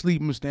fall asleep,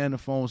 I'm gonna stay on the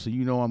phone so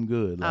you know I'm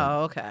good. Like,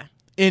 oh okay.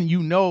 And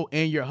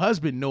and your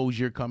husband knows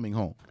you're coming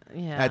home.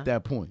 Yeah. At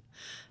that point.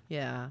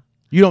 Yeah.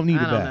 You don't need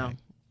a I don't bag. know.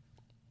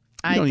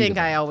 I think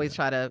I always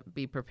try to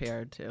be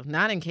prepared too.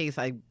 Not in case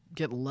I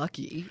get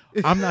lucky.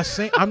 I'm not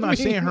saying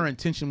her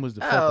intention was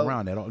to fuck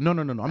around at all. No.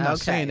 I'm not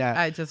saying that.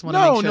 I just want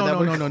to make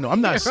sure No.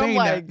 I'm not saying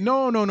like, that.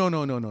 No.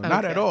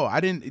 Not at all.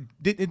 It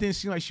didn't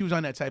seem like she was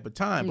on that type of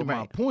time. But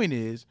my point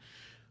is,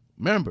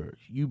 remember,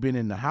 you've been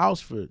in the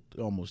house for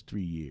almost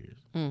 3 years.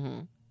 Mm-hmm.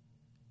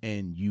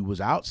 And you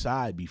was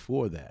outside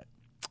before that.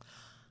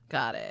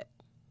 Got it.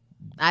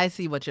 I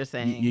see what you're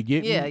saying. You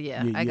get me?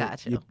 Yeah, I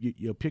got you.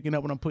 You're picking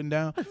up what I'm putting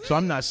down. So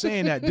I'm not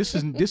saying that this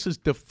is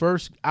the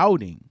first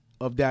outing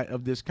of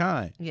this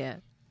kind. Yeah.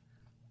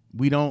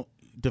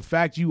 The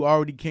fact you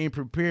already came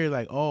prepared,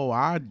 like,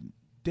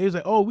 they was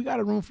like, oh, we got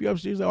a room for you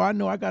upstairs. Like, oh, I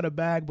know I got a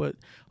bag, but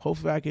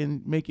hopefully I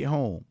can make it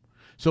home.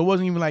 So it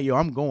wasn't even like, yo,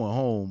 I'm going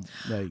home.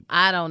 Like,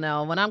 I don't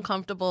know. When I'm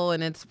comfortable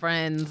and it's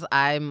friends,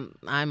 I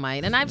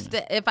might. And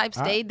if I've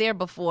stayed there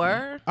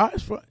before,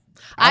 it's fun.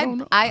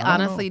 I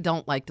honestly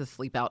don't like to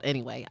sleep out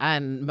anyway.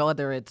 And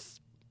whether it's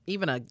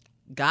even a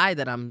guy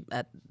that I'm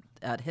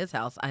at his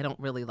house, I don't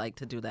really like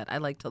to do that. I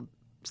like to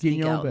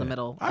sneak out in the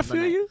middle. I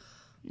feel you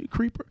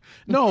creeper.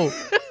 No,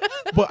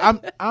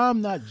 but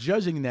I'm not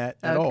judging that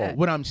at all.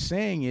 What I'm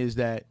saying is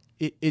that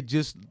it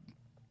just,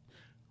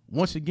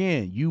 once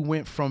again, you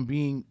went from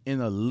being in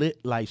a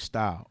lit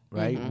lifestyle,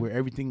 right, where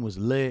everything was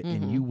lit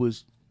and you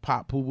was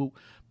pop poo.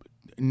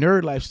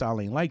 Nerd lifestyle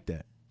ain't like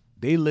that.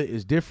 They lit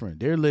is different.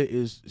 Their lit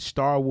is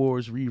Star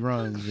Wars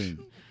reruns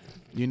and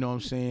you know what I'm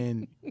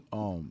saying,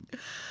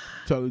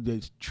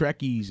 the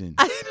Trekkies and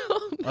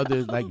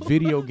other like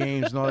video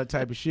games and all that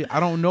type of shit. I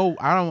don't know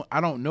how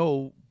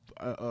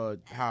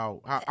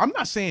I'm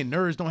not saying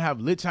nerds don't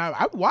have lit time.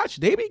 I watch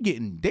they be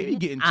getting to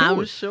it.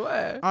 I'm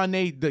sure. On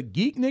the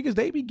geek niggas,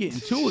 they be getting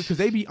to it because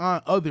they be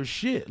on other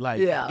shit. Like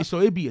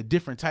so it'd be a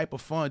different type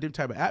of fun, different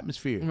type of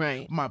atmosphere.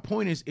 Right. My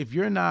point is, if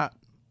you're not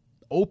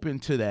open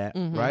to that,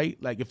 right?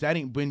 Like if that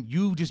ain't been,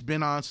 you've just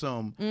been on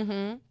some,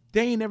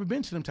 they ain't never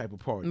been to them type of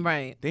party.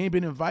 Right. They ain't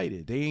been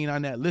invited. They ain't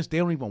on that list. They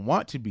don't even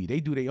want to be. They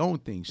do their own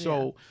thing.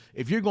 So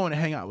if you're going to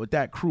hang out with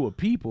that crew of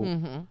people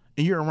and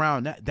you're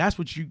around that's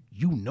what you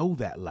know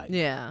that life.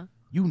 Yeah.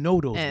 You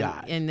know those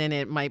guys. And then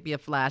it might be a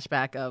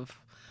flashback of,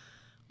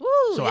 woo,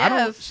 so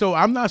yes.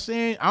 I'm not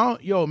saying,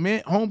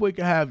 man, homeboy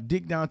can have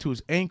dick down to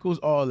his ankles,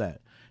 all that.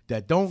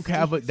 That don't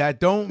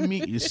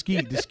mean the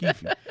ski.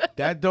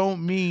 That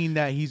don't mean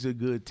that he's a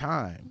good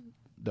time,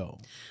 though.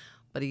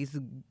 But he's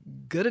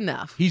good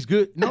enough. He's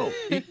good. No,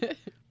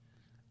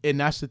 and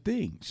that's the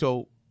thing.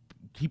 So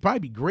he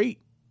probably be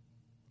great,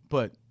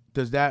 but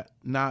does that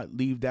not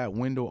leave that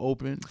window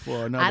open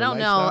for another? I don't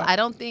lifestyle? know. I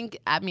don't think.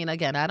 I mean,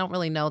 again, I don't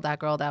really know that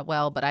girl that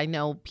well, but I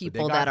know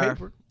people that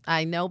are.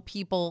 I know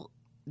people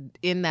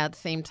in that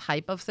same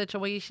type of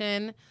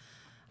situation,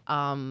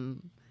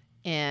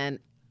 and.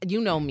 You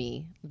know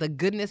me, the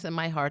goodness in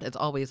my heart is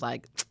always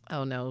like,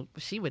 oh no,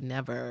 she would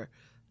never,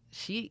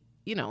 she's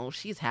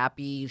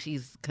happy,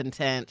 she's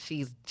content,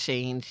 she's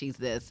changed, she's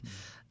this,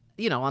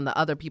 on the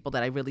other people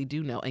that I really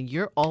do know. And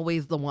you're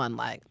always the one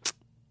like,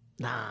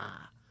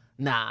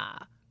 nah.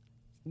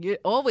 You're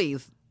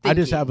always thinking. I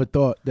just have a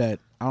thought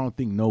that I don't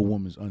think no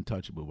woman's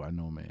untouchable by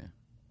no man.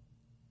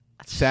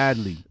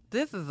 Sadly.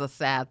 This is a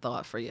sad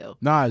thought for you.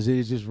 Nah, it's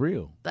just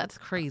real. That's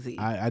crazy.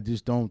 I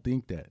just don't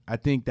think that. I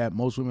think that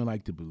most women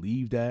like to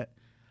believe that.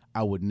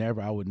 I would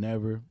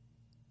never.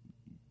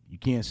 You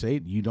can't say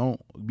it. You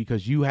don't,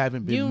 because you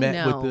haven't been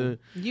met with the.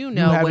 You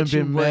know what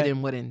you would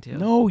and wouldn't do.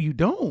 No, you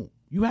don't.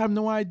 You have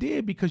no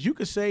idea, because you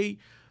could say,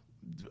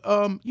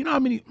 you know how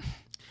many.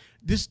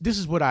 This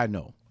is what I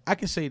know. I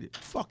can say that.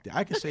 Fuck that.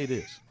 I can say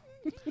this.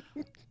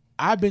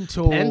 I've been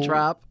told. Pen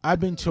drop.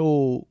 I've been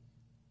told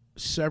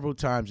several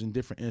times in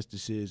different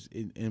instances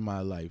in my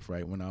life,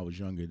 right, when I was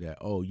younger, that,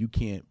 oh, you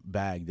can't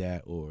bag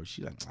that, or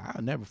she's like,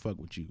 I'll never fuck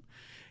with you.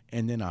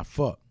 And then I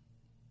fuck.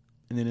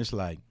 And then it's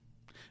like,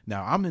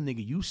 now I'm the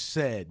nigga you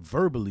said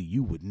verbally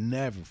you would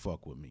never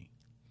fuck with me.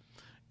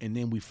 And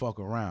then we fuck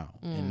around.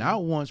 And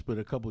not once, but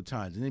a couple of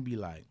times. And then be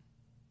like,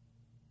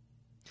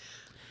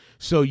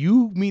 so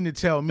you mean to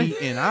tell me,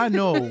 and I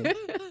know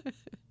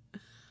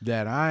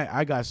that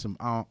I got some,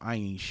 I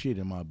ain't shit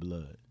in my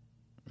blood,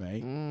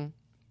 right?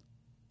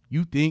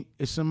 You think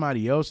it's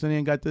somebody else and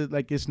ain't got the,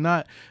 like, it's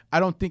not.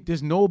 I don't think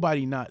there's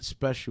nobody not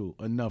special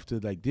enough to,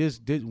 like, this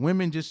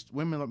women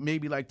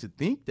maybe like to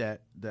think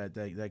that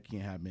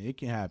can't happen. It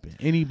can happen.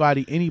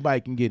 Anybody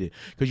can get it.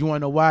 Because you want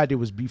to know why? There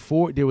was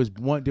before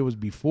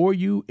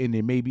you, and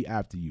there may be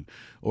after you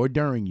or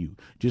during you.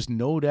 Just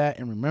know that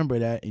and remember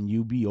that, and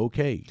you be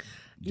okay.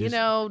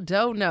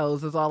 Doe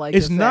knows is all I can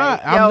it's say.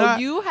 not. I'm not.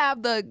 You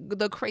have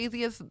the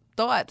craziest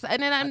thoughts,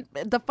 and then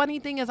the funny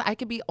thing is, I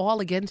could be all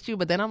against you,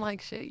 but then I'm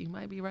like, shit, you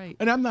might be right.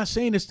 And I'm not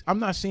saying this. I'm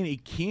not saying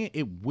it can't.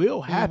 It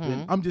will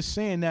happen. I'm just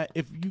saying that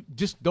if you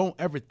just don't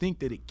ever think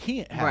that it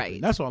can't happen. Right.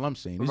 That's all I'm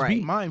saying. Just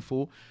be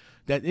mindful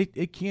that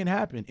it can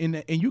happen,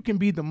 and you can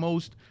be the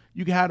most.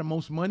 You can have the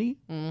most money.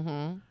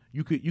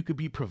 You could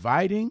be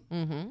providing.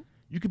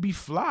 You could be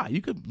fly. You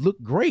could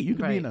look great. You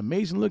could be an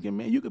amazing looking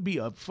man. You could be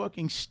a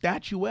fucking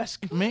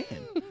statuesque man.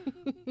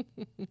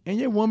 And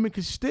your woman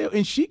could still,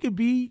 and she could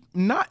be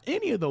not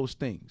any of those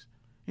things.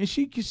 And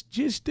she could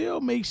just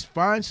still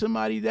find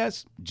somebody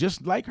that's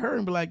just like her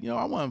and be like,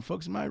 I want to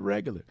fuck somebody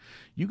regular.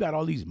 You got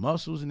all these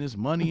muscles and this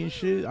money and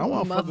shit. I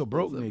want to fuck a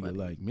broke nigga. Money.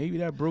 Like, maybe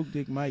that broke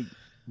dick might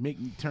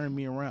turn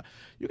me around.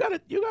 You gotta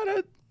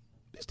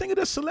just think of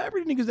the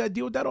celebrity niggas that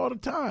deal with that all the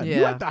time. Yeah.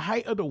 You at the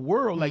height of the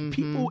world. Like,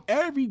 people,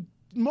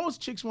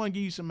 most chicks want to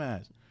give you some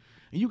ass.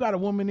 And you got a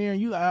woman there, and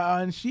you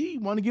and she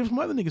want to give some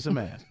other niggas some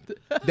ass.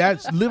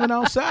 That's living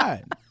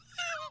outside.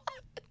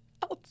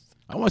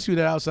 I want to see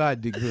that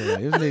outside dick feel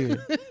like.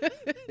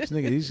 This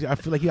nigga, I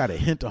feel like he got a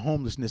hint of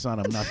homelessness on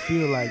him, and I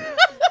feel like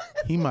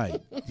he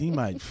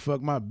might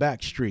fuck my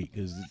back straight,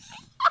 because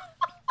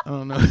I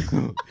don't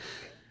know.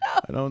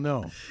 I don't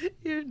know.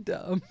 You're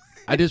dumb.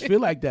 I just feel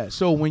like that.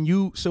 So when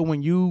you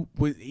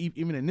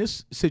even in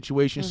this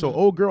situation, so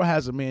old girl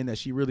has a man that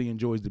she really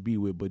enjoys to be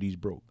with, but he's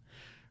broke,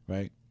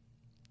 right?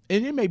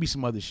 And it may be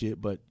some other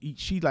shit, but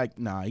she like,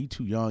 nah, he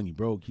too young, he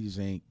broke, he just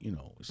ain't,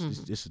 it's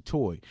just a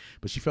toy.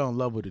 But she fell in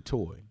love with a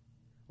toy,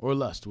 or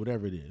lust,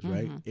 whatever it is,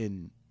 right?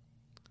 And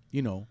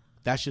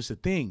that's just a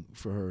thing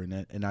for her,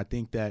 and I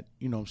think that,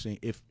 what I'm saying,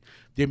 if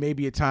there may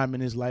be a time in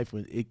his life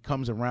when it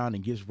comes around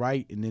and gets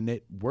right, and then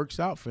it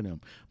works out for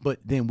them, but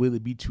then will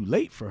it be too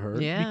late for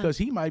her? Yeah. Because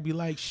he might be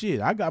like,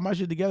 shit, I got my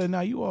shit together now,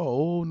 you all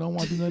old, don't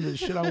want to do none of the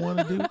shit I want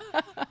to do.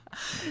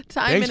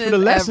 Timing is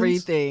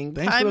everything.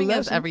 Timing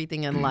is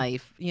everything in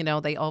life.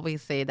 They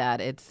always say that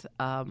it's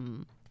a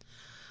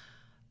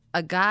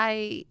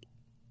guy.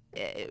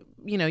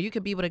 You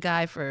could be with a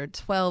guy for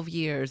 12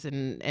 years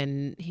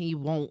and he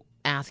won't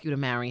ask you to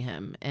marry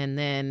him, and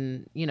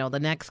then the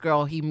next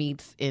girl he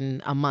meets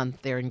in a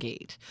month, they're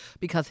engaged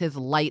because his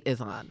light is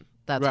on.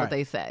 That's what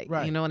they say.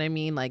 Right. You know what I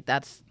mean? Like,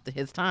 that's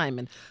his time,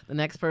 and the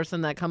next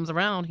person that comes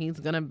around, he's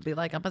gonna be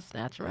like, I'm a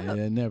snatcher up. Yeah,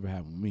 that never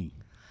happened with me.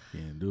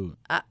 Can't do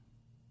it.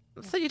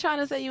 So you're trying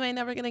to say you ain't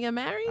never gonna get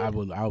married? I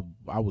would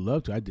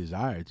love to. I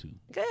desire to.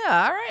 Yeah,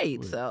 all right.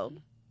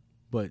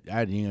 But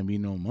I ain't gonna be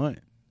no month.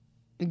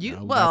 Years.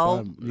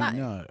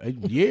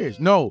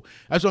 No,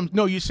 that's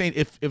what you're saying.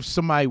 If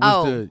somebody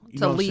was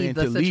to leave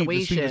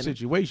the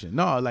situation.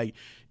 No, like,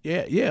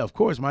 yeah, of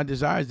course. My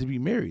desire is to be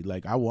married.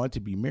 Like, I want to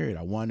be married.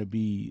 I want to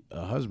be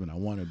a husband. I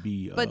want to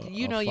be. But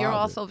you're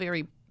also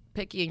very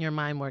picky, and your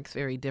mind works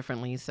very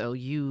differently. So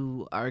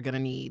you are gonna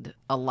need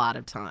a lot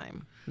of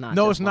time.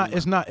 It's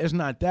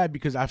not that,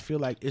 because I feel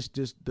like it's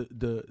just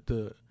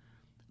the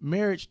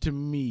marriage to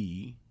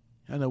me.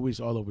 I know it's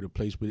all over the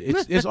place, but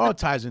it's all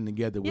ties in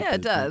together. With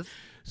it does.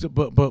 So,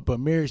 but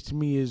marriage to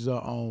me is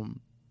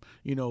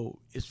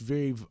it's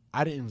very.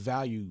 I didn't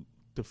value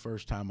the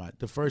first time I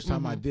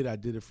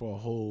did it for a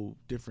whole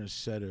different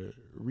set of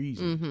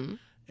reasons.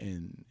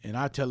 And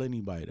I tell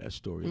anybody that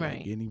story,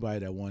 like anybody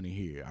that want to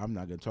hear. I'm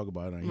not gonna talk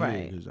about it on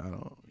here because I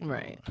don't.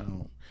 I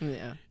don't.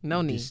 Yeah.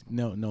 No need.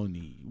 No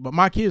need. But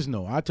my kids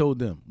know. I told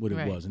them what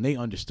it was, and they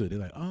understood. They're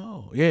like,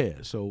 oh yeah.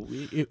 So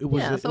it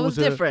was. Yeah. So it was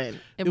different.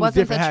 It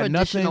wasn't the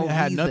traditional reason.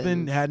 Had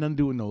nothing to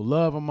do with no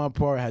love on my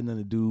part. Had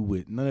nothing to do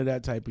with none of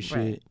that type of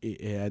shit. It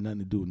had nothing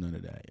to do with none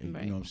of that. You know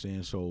what I'm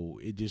saying?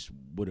 So it just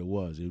what it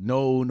was.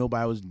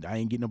 Nobody was. I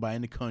ain't getting nobody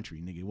in the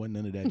country, nigga. It wasn't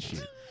none of that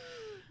shit.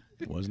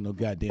 Wasn't no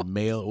goddamn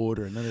mail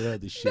order or none of that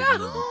other shit.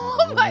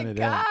 Oh my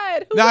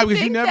God. Nah,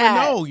 because you never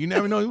know. You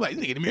never know. You're like,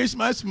 nigga, marry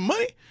somebody some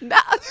money. No.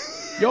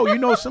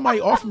 Yo, somebody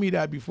offered me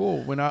that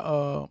before when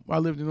I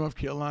lived in North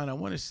Carolina. I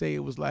want to say it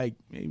was like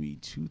maybe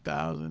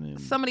 2000.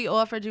 Somebody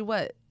offered you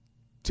what?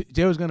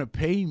 They was gonna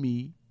pay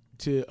me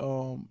to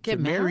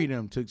marry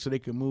them so they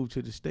could move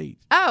to the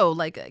States. Oh,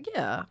 like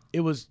yeah. It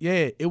was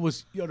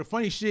the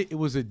funny shit. It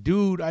was a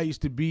dude I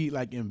used to be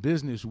like in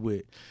business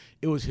with.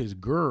 It was his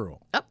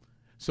girl. Oh.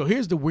 So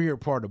here's the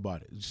weird part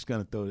about it. I'm just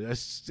gonna throw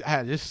this. I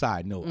had this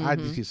side note. I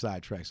just get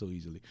sidetracked so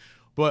easily,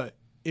 but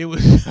it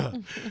was.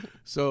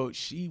 So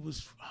she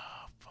was.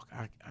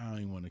 I don't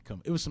even want to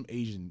come. It was some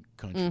Asian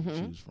country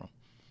she was from,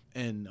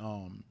 and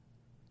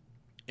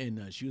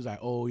she was like,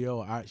 oh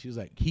yo, she was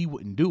like, he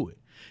wouldn't do it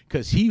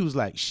because he was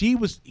like, he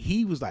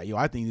was like, yo,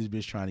 I think this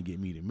bitch trying to get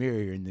me to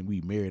marry her, and then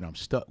we married. I'm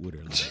stuck with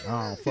her. Like,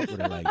 I don't fuck with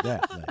her like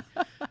that.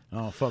 Like, I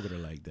don't fuck with her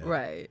like that.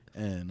 Right.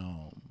 And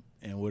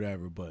and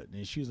whatever. But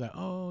then she was like,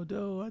 "Oh,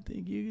 Dho, I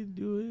think you can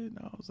do it." And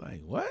I was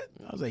like, "What?"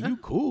 I was like, "You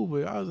cool?"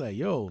 But I was like,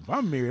 "Yo, if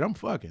I'm married, I'm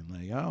fucking.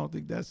 Like, I don't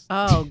think that's."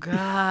 Oh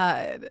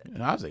God.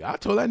 And I was like, I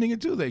told that nigga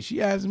too. Like,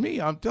 she asked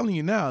me. I'm telling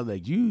you now.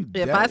 Like, you.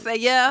 If I say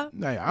yeah,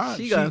 like, I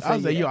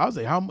was like, yo, I was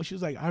like, how much? She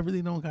was like, I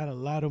really don't got a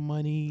lot of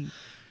money.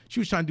 She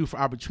was trying to do for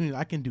opportunity.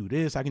 I can do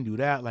this. I can do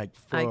that. Like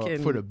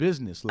for the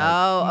business.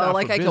 Like,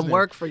 like I can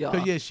work for y'all.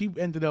 Because yeah, she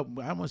ended up.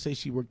 I want to say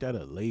she worked at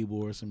a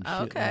label or some shit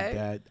like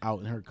that out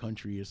in her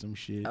country or some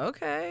shit.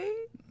 Okay.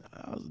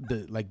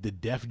 The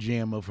Def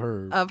Jam of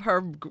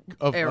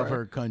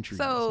her country.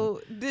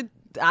 So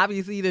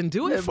obviously you didn't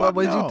do it, but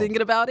was you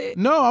thinking about it?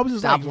 No, I was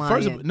just like,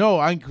 first of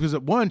all, because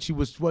one, she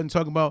wasn't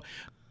talking about.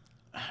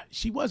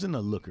 She wasn't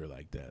a looker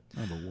like that.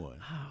 Number one.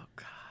 Oh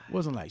God. It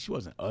wasn't like she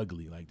wasn't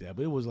ugly like that,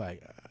 but it was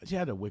like she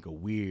had a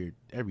weird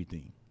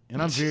everything. And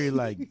I'm very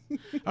like, I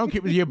don't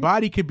care. Your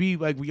body could be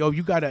like, yo,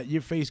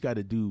 your face got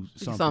to do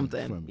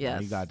something. For me.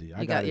 Yes. You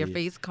got your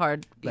face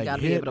card. You like got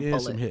to be able to pull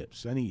some it.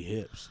 hips. I need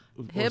hips.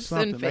 Hips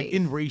and face. Like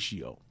in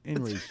ratio.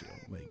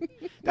 Like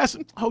that's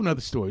a whole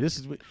nother story. This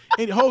is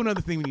a whole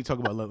nother thing we need to talk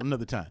about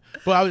another time.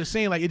 But I was just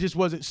saying, like, it just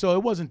wasn't. So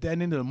it wasn't that.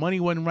 And then the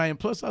money wasn't right. And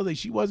plus, I was like,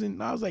 she wasn't.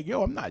 I was like,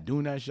 yo, I'm not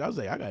doing that shit. I was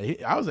like, I got to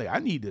hit. I was like, I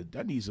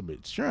need some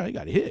insurance. I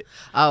got to hit.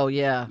 Oh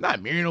yeah.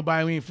 Not marrying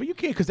nobody. You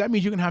can't, because that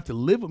means you're gonna have to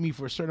live with me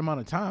for a certain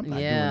amount of time. I'm not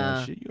doing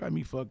that shit. You got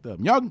me fucked up.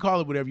 Y'all can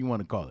call it whatever you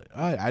want to call it.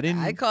 I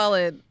didn't. I call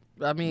it.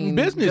 I mean,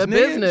 business,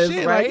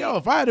 shit, right? Like, yo,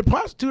 if I had a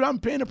prostitute, I'm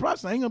paying a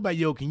prostitute. I ain't gonna be like,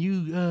 yo, can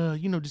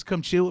you, just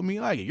come chill with me?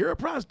 Like, you're a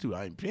prostitute.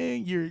 I'm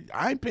paying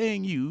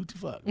you to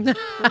fuck.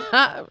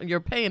 You're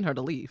paying her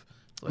to leave.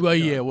 Well,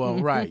 yeah, well,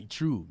 right,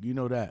 true, you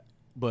know that.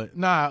 But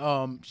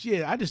nah,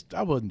 shit, I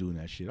wasn't doing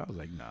that shit. I was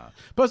like, nah.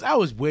 Plus, I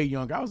was way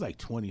younger. I was like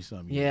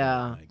 20-something.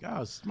 Yeah.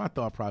 Like, my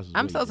thought process.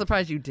 I'm so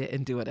surprised you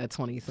didn't do it at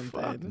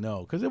 20-something. Fuck no,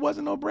 because there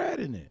wasn't no Brad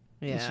in it.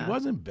 Yeah. And she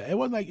wasn't bad. It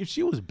wasn't like, if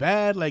she was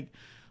bad, like.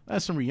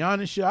 That's some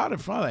Rihanna shit. I'd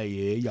have felt like,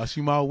 yeah, y'all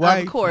see my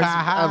wife. Of course, some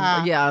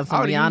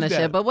Rihanna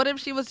shit. But what if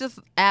she was just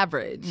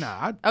average?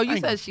 Nah. You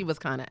said she was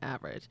kind of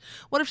average.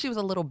 What if she was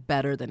a little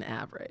better than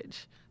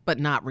average, but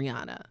not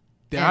Rihanna?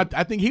 Then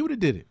I think he would have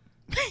did it.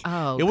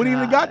 Oh, it wouldn't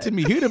even got to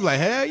me. He'd have been like,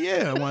 hell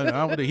yeah.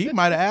 He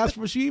might have asked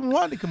for she even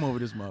wanted to come over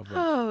this motherfucker.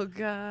 Oh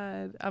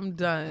God, I'm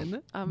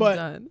done. I'm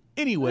done.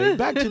 Anyway,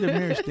 back to the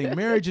marriage thing.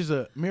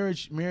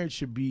 Marriage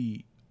should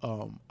be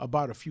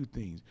about a few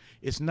things.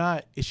 It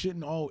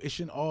shouldn't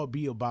all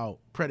be about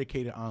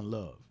predicated on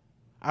love.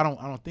 I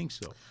don't think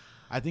so.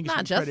 I think it's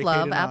not just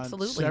love,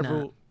 absolutely on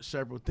not.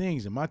 several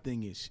things. And my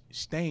thing is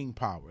staying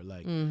power,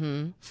 like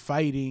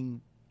fighting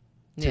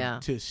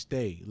to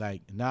stay,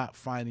 like not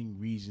finding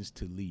reasons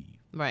to leave.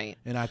 Right.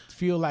 And I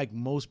feel like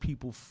most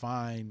people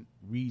find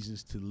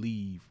reasons to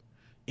leave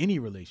any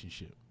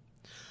relationship.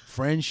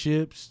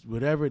 Friendships,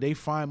 whatever, they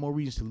find more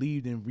reasons to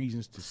leave than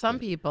reasons to Some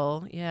stay.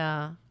 people,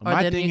 yeah.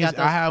 My thing is,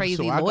 I got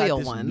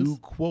this ones. new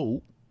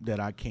quote that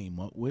I came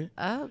up with.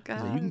 Oh God!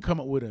 So you can come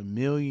up with 1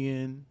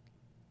 million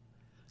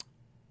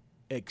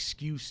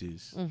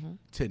excuses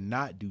to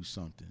not do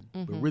something,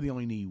 but really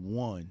only need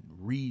one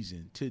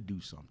reason to do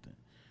something.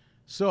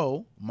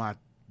 So my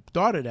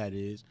thought of that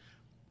is,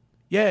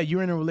 yeah,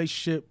 you're in a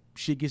relationship,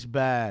 shit gets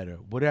bad or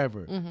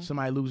whatever.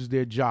 Somebody loses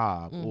their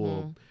job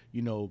or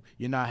you're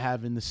not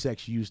having the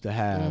sex you used to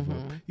have.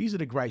 These are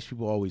the gripes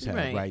people always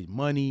have, right?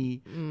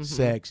 Money,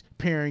 sex,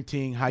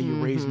 parenting, how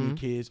you're raising your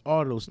kids,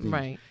 all those things.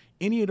 Right.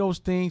 Any of those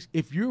things,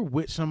 if you're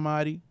with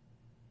somebody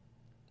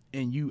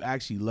and you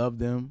actually love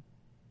them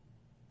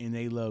and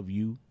they love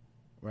you,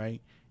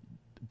 right?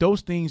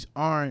 Those things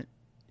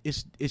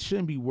it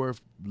shouldn't be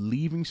worth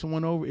leaving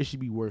someone over. It should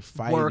be worth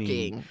fighting.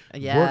 Working.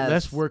 Yes.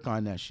 Let's work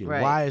on that shit.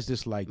 Right. Why is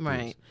this like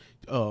this?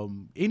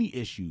 Any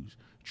issues.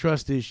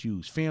 Trust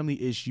issues,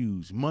 family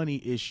issues,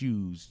 money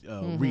issues,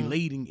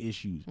 relating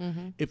issues.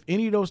 If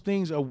any of those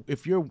things are,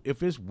 if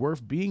it's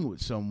worth being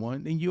with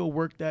someone, then you'll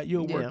work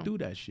through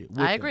that shit.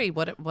 I agree.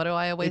 What do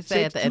I always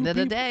say? At the end of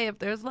the day, if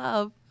there's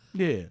love.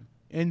 Yeah.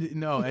 And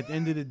no, at the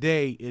end of the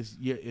day,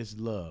 it's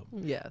love.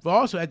 Yes. But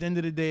also at the end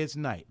of the day, it's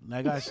night.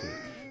 Like I said,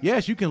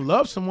 yes, you can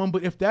love someone,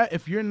 but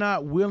if you're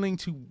not willing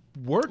to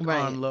work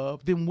on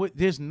love, then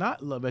there's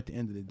not love at the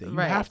end of the day. You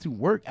have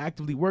to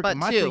actively work. But and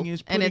my thing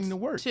is putting the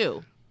work.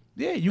 Two.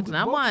 Yeah, you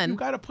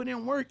got to put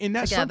in work, and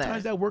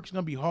sometimes that work's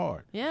gonna be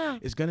hard. Yeah,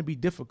 it's gonna be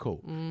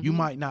difficult. You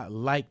might not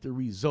like the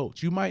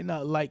results. You might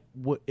not like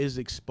what is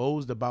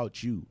exposed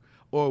about you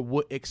or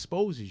what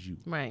exposes you.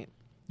 Right.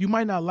 You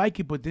might not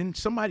like it, but then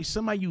somebody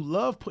you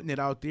love putting it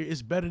out there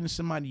is better than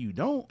somebody you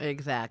don't.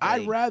 Exactly.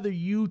 I'd rather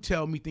you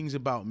tell me things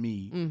about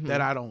me that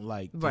I don't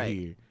like to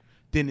hear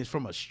than it's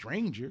from a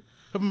stranger.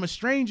 From a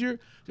stranger,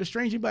 the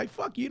stranger be like,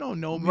 fuck, you don't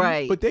know me.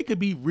 Right. But they could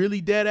be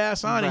really dead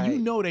ass on and you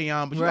know they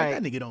on, but you're like,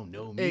 that nigga don't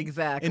know me.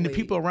 Exactly. And the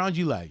people around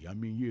you like, I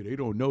mean, yeah, they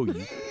don't know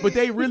you. But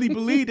they really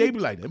believe, they be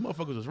like, that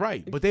motherfuckers was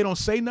right. But they don't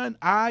say nothing.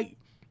 I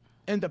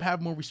end up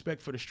having more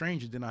respect for the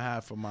stranger than I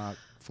have for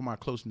my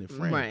close-knit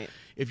friend. Right.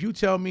 If you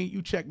tell me,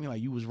 you check me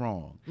like you was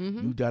wrong.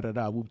 You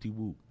da-da-da,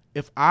 whoop-de-whoop.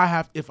 If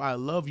I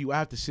love you, I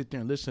have to sit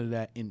there and listen to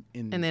that and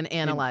then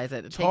analyze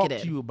it, talk take it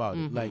in. to you about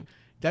it. Like,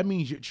 that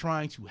means you're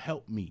trying to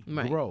help me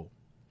grow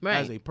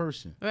as a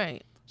person.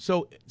 Right.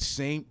 So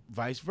same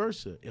vice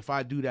versa. If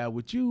I do that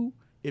with you,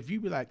 if you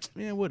be like,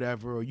 man,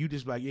 whatever, or you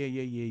just be like, yeah,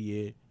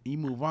 and you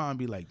move on,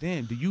 be like,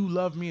 damn, do you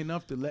love me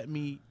enough to let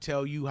me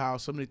tell you how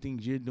some of the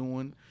things you're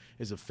doing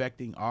is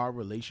affecting our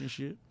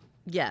relationship?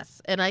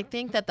 Yes. And I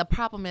think that the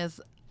problem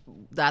is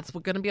that's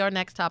going to be our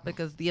next topic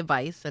is the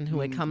advice and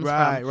who it comes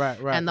from. Right.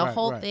 And the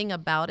whole thing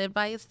about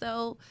advice,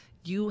 though,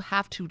 you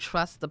have to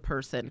trust the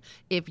person.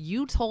 If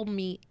you told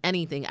me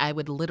anything, I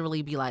would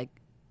literally be like,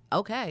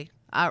 okay.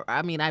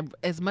 I mean,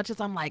 as much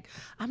as I'm like,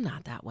 I'm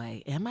not that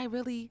way. Am I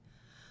really?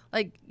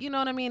 Like, you know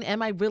what I mean?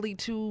 Am I really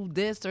to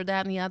this or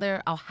that and the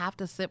other? I'll have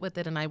to sit with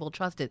it and I will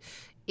trust it.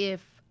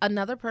 If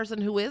another person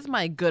who is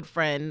my good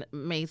friend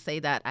may say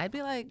that, I'd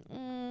be like,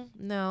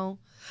 no.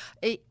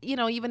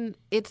 Even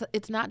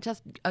it's not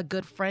just a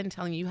good friend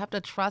telling you. You have to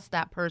trust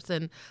that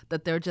person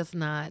that they're just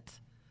not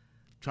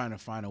trying to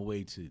find a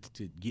way to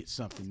get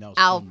something else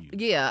out, from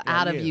you.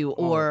 Out of you,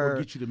 or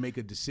get you to make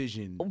a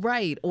decision.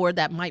 Right, or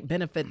that might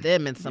benefit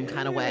them in some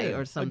kind of way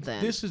or something.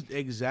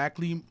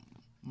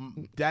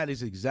 That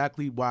is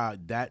exactly why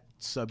that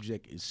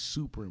subject is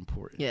super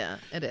important. Yeah,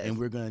 it is. And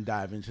we're going to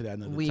dive into that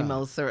another time. We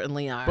most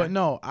certainly are. But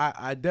no,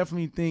 I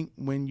definitely think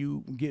when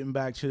you getting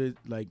back to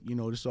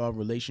this all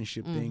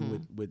relationship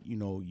thing with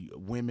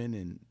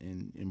women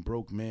and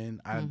broke men,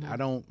 I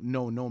don't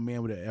know no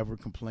man would ever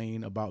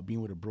complain about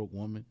being with a broke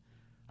woman.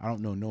 I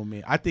don't know no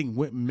man. I think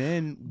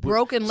men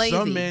broken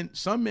lazy.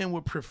 Some men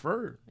would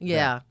prefer.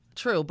 Yeah. That.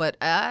 True, but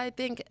I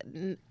think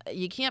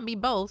you can't be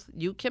both.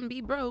 You can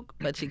be broke,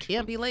 but you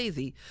can't be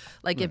lazy.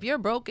 Like if you're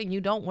broke and you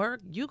don't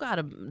work,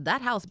 that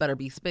house better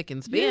be spick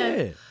and span.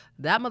 Yeah.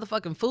 That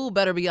motherfucking food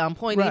better be on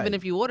point. Even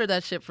if you order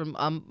that shit from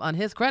on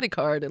his credit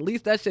card, at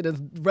least that shit is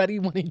ready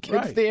when he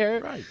gets there.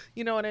 Right.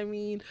 You know what I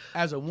mean?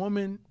 As a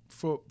woman,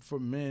 for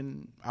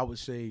men, I would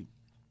say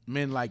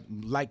men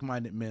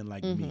like-minded men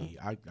like me.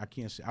 I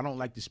can't say I don't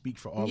like to speak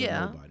for all of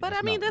nobody. But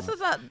I mean this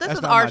is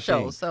our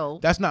show, so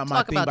that's not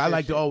my thing. But I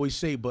like to always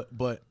say, but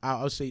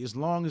I'll say as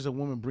long as a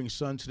woman brings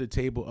something to the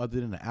table other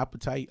than an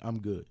appetite,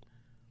 I'm good.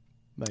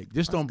 Like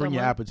just don't bring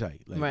your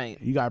appetite. Like,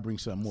 you gotta bring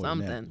something more than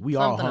that. We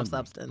all hungry, of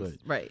substance,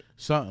 right?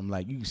 Something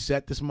like you can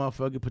set this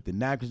motherfucker, put the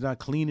napkins down,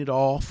 clean it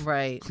off,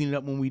 right? Clean it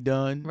up when we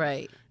done,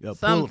 right?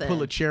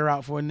 Pull a chair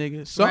out for a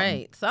nigga,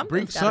 something. Right?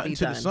 Bring something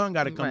to the sun.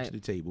 Got to come to the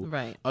table,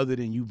 right? Other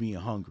than you being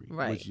hungry,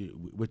 right?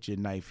 With your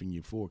knife and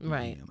your fork,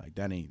 right? Like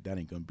that ain't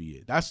gonna be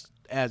it. That's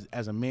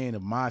as a man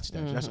of my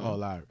stature. That's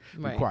all I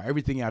require.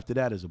 Everything after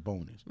that is a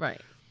bonus,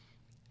 right?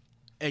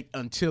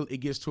 Until it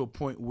gets to a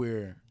point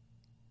where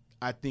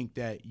I think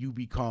that you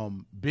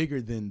become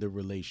bigger than the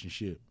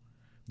relationship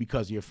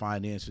because your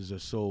finances are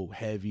so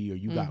heavy, or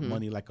you got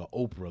money like a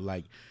Oprah,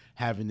 like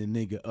having the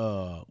nigga,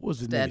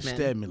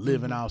 Stedman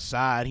living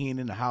outside, he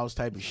ain't in the house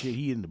type of shit,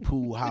 he in the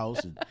pool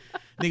house, and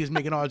niggas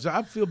making all.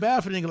 I feel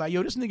bad for the nigga, like,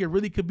 yo, this nigga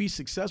really could be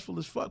successful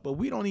as fuck, but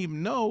we don't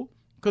even know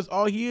because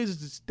all he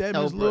is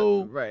Stedman's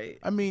little, right?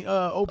 I mean,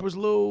 Oprah's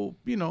little,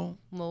 little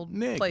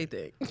nigga.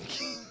 plaything.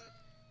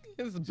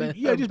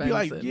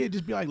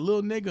 Just be like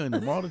little nigga in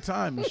them all the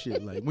time and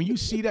shit. Like when you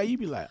see that, you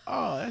be like,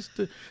 oh,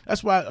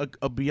 that's why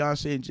a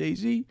Beyonce and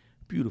Jay-Z,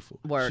 beautiful.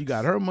 Works. She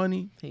got her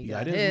money. He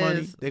got his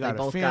money. They got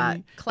a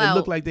family. They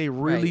look like they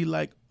really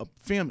like a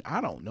family.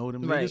 I don't know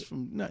them niggas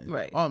from nothing.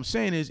 Right. All I'm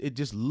saying is it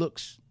just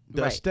looks.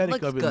 The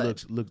aesthetic of it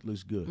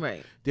looks good.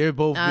 Right. They're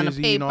both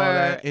busy and all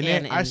that. And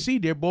then I see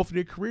both of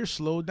their careers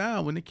slowed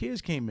down when the kids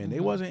came in.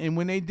 They wasn't, and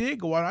when they did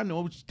go out, I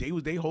know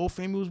their whole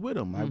family was with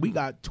them. Like we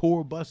got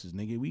tour buses,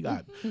 nigga. We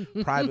got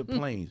private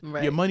planes.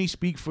 Right. Your money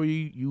speak for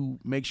you. You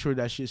make sure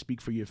that shit speak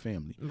for your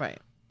family. Right.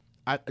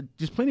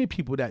 There's plenty of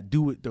people that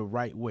do it the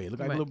right way. Look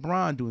like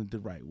LeBron doing it the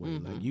right way.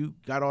 Like you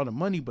got all the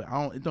money, but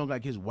it don't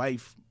like his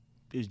wife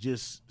is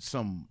just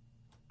some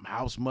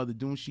house mother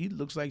doing. She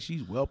looks like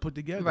she's well put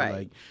together. Right.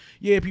 Like,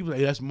 yeah, people like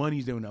that's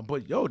money's doing that,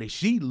 but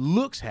she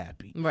looks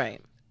happy.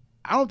 Right.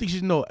 I don't think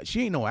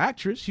she ain't no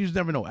actress. She was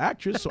never no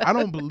actress, so I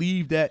don't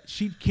believe that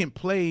she can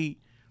play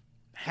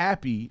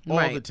happy all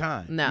the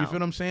time. No. You feel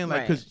what I'm saying?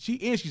 Like, because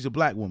she's a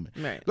black woman.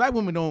 Right. Black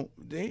women don't.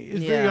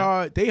 It's very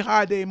hard. They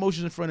hide their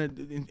emotions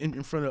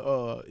in front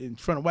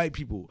of white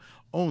people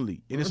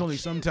only, and it's only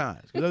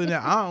sometimes. Because other than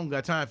that, I don't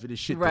got time for this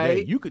shit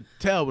today. You could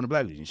tell when a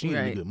black lady she ain't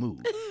in a good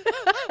mood.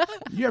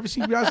 You ever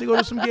see Beyonce go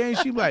to some games?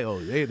 She be like, oh,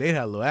 they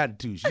had a little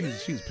attitude. She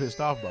was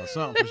pissed off about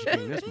something when she came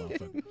to this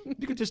motherfucker.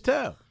 You could just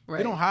tell. Right.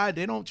 They don't hide.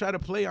 They don't try to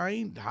play. I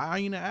ain't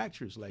an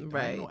actress. Like,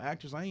 I ain't no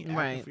actress. I ain't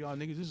acting for y'all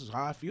niggas. This is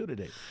how I feel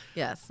today.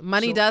 Yes.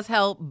 Money does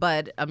help,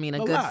 but, I mean, a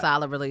good,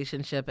 solid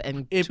relationship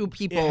and two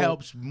people. It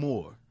helps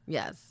more.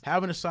 Yes.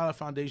 Having a solid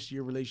foundation to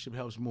your relationship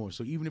helps more.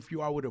 So even if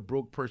you are with a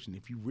broke person,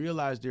 if you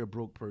realize they're a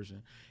broke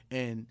person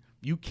and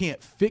you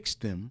can't fix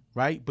them,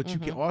 right? But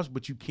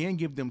you can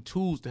give them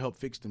tools to help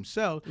fix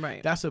themselves.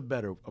 Right. That's a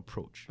better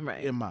approach,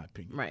 right, in my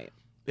opinion. Right.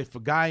 If a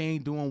guy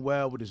ain't doing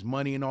well with his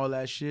money and all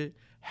that shit,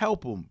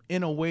 help him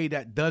in a way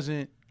that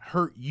doesn't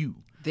hurt you.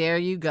 There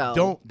you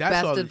go. That's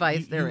best all,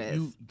 advice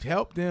you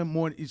help them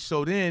more.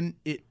 So then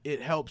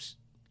it helps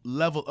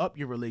level up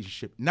your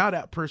relationship. Now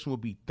that person will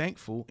be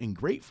thankful and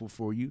grateful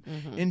for you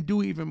and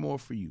do even more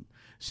for you.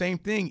 Same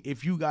thing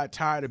if you got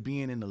tired of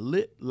being in a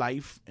lit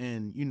life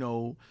and, you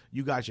know,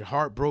 you got your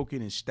heart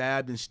broken and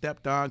stabbed and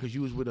stepped on because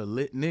you was with a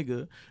lit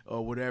nigga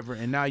or whatever,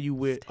 and now you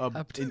with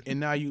and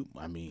now you,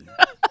 I mean,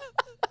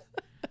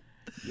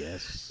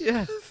 yes,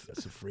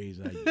 that's a phrase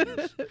I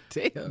use.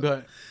 Damn.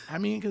 But I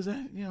mean, because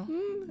you know,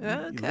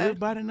 you live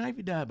by the knife,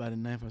 you die by the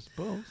knife, I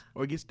suppose,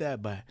 or get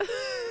stabbed by it.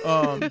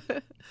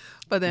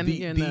 But then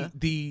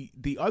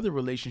the other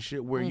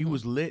relationship where you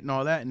was lit and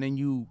all that, and then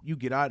you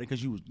get out of it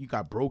because you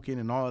got broken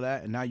and all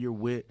that, and now you're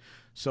with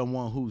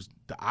someone who's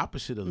the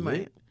opposite of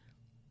lit.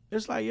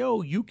 It's like,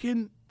 yo, you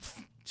can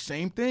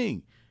same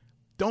thing.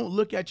 Don't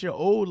look at your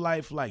old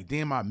life like,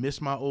 damn, I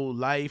miss my old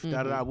life,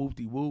 da da da, whoop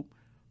de whoop.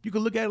 You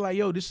can look at it like,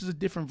 yo, this is a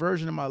different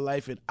version of my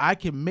life, and I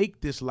can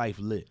make this life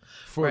lit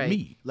for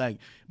me. Like,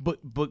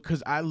 but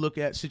because I look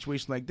at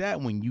situations like that,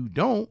 when you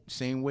don't,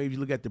 same way if you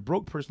look at the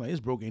broke person, like, it's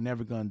broke, ain't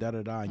never gonna da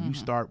da da, and you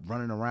start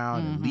running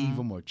around and leave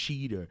them or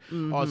cheat or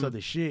all this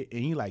other shit,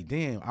 and you like,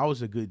 damn, I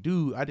was a good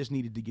dude. I just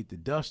needed to get the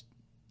dust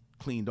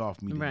cleaned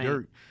off me, the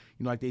dirt.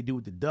 You know, like they do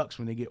with the ducks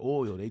when they get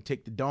oil. They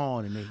take the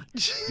dawn and they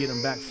get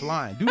them back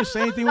flying. Do the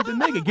same thing with the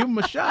nigga. Give him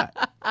a shot.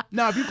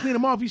 Now, if you clean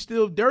him off, he's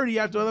still dirty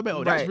after all that.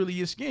 Oh, that's really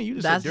your skin.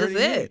 You just a dirty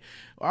nigga.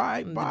 All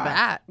right,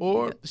 bye.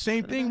 Or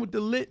same thing with the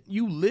lit.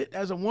 You lit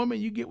as a woman.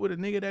 You get with a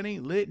nigga that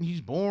ain't lit and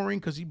he's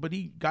boring but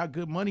he got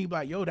good money.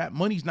 Like, yo, that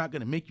money's not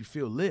gonna make you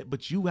feel lit,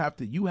 but you have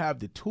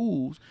the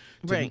tools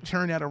to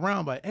turn that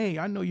around. Like, hey,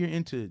 I know you're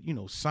into, you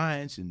know,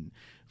 science and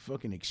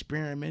fucking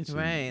experiments.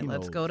 And,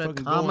 let's know, go to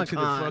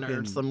Comic-Con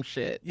or some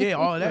shit. Yeah,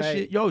 all of that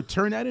shit. Yo,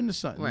 turn that into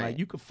something. Like,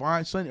 you could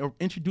find something or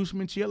introduce him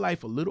into your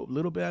life a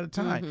little bit at a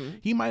time.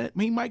 He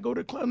might go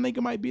to the club.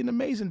 Nigga might be an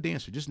amazing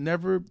dancer. Just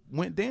never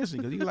went dancing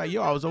because he's like,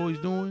 yo, I was always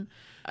doing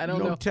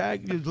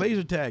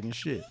laser tag and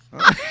shit.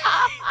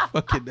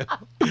 Fucking no.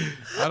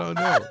 I don't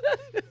know.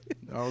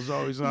 I was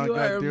always on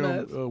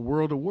goddamn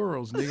World of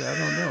Worlds, nigga. I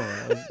don't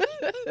know.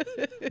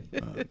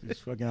 I was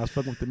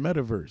fucking with the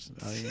metaverse.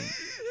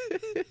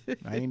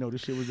 I didn't know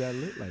this shit was that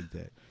lit like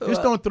that.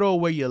 Just don't throw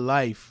away your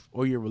life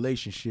or your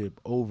relationship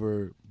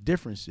over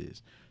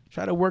differences.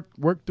 Try to work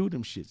through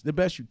them shits the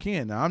best you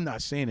can. Now, I'm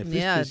not saying if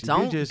it's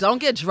don't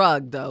get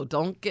drugged though.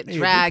 Don't get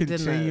dragged in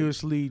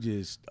continuously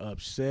just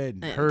upset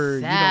and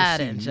hurt. You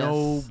don't see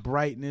no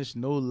brightness,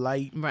 no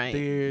light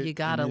there. You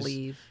gotta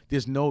leave. You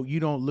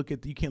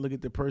can't look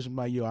at the person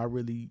like, yo, I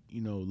really,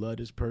 you know, love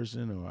this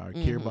person or I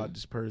care about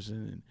this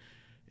person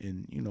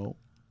and you know.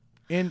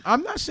 And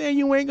I'm not saying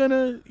you ain't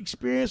gonna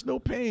experience no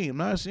pain. I'm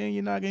not saying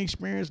you're not gonna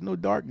experience no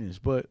darkness,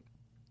 but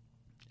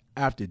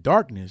after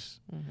darkness,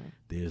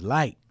 there's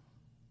light.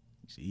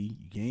 See,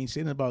 you can't say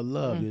nothing about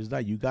love. There's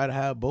light. You gotta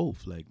have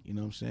both. Like, you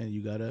know what I'm saying?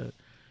 You gotta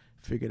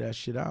figure that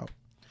shit out.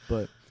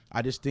 But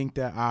I just think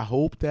that I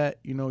hope that,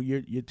 you know,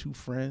 your two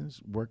friends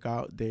work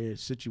out their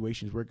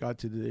situations, work out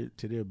to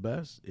their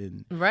best.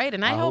 And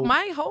and I hope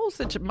my own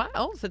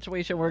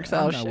situation works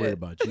out. I'm not worried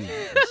about you.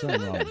 There's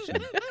something wrong with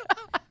you.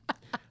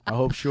 I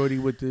hope Shorty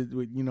with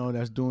you know,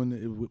 that's doing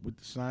it with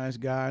the science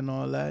guy and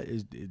all that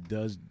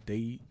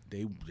they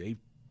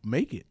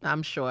make it.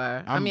 I'm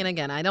sure. I mean,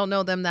 again, I don't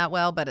know them that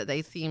well, but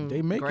they seem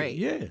great.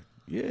 It.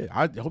 Yeah.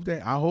 I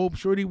hope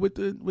Shorty with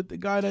the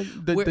guy that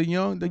the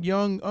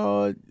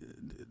young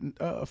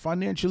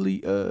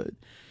financially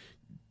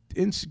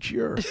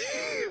insecure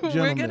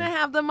gentleman. We're gonna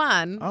have them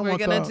on. We're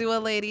gonna do a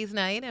ladies'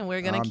 night, and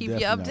we're gonna keep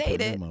you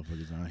updated. Not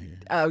motherfuckers out here.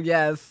 Oh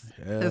yes,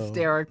 hell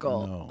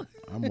hysterical. No,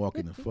 I'm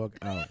walking the fuck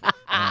out.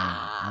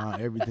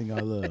 Everything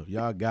I love,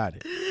 y'all got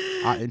it.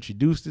 I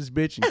introduce this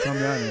bitch and come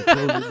down and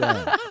close it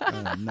down.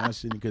 I'm not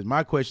sitting because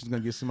my question is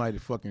gonna get somebody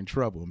fucking in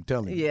trouble. I'm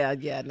telling you.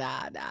 Yeah,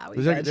 nah.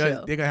 They're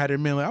gonna have their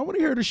men like, I want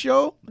to hear the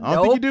show. I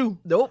don't think you do.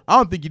 Nope. I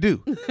don't think you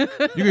do. You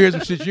can hear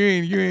some shit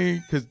you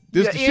ain't because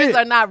this your the ears shit.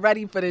 are not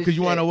ready for this. Because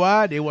you want to know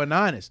why? They weren't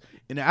honest.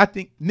 And I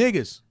think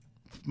niggas.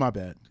 My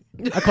bad.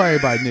 I call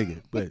everybody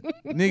nigga, but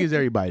niggas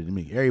everybody to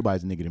me.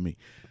 Everybody's a nigga to me.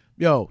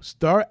 Yo,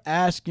 start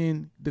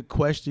asking the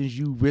questions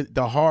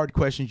the hard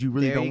questions you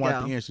really don't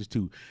want the answers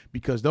to,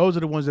 because those are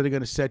the ones that are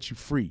going to set you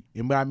free.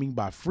 And what I mean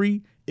by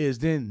free is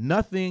then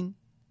nothing.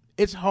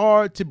 It's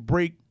hard to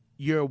break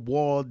your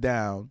wall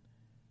down,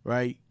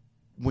 right?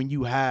 When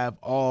you have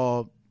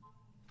all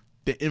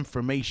the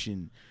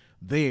information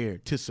there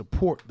to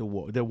support the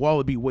wall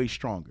would be way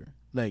stronger.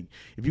 Like,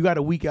 if you got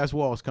a weak ass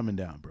wall, it's coming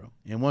down, bro.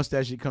 And once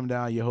that shit come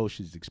down, your whole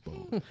shit's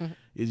exposed.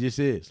 It just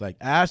is. Like,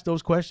 ask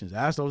those questions.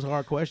 Ask those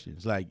hard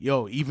questions. Like,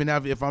 yo, even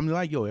if I'm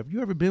like, yo, have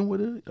you ever been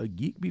with a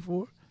geek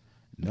before?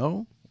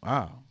 No?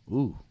 Wow.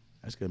 Ooh.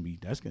 That's gonna be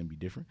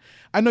different.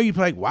 I know you're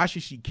like, why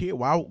should she care?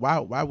 Why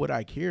would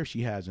I care if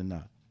she has or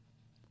not?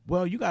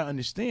 Well, you gotta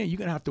understand, you're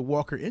gonna have to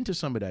walk her into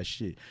some of that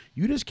shit.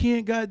 You just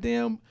can't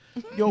goddamn,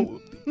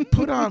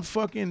 put on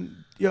fucking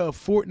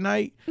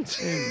Fortnite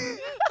and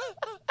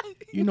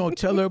you know,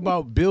 tell her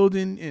about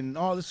building and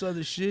all this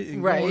other shit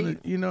and going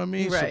to, you know what I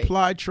mean,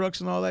 supply trucks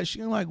and all that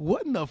shit. I'm like,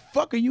 what in the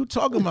fuck are you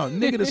talking about?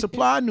 Nigga, the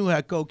supply knew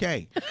had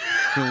cocaine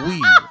and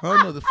weed. I don't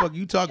know what the fuck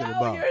you talking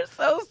about. You're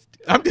so stupid.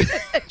 I'm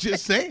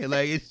just saying,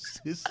 like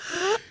it's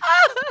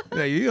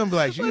like you're gonna be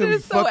like, you're gonna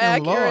be so fucking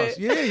accurate. lost.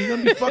 Yeah, you're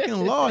gonna be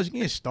fucking lost. You're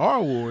getting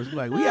Star Wars.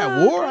 Like, we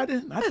at war? I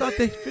thought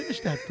they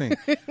finished that thing.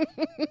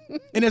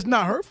 And it's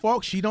not her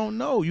fault. She don't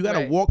know. You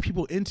gotta walk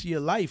people into your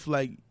life,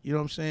 like, you know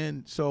what I'm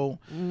saying? So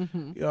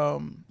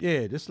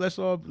yeah, just let's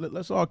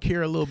all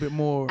care a little bit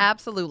more.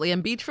 Absolutely.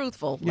 And be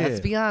truthful. Let's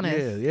be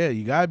honest. Yeah,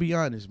 you gotta be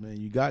honest, man.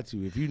 You got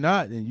to. If you're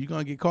not, then you're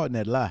gonna get caught in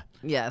that lie.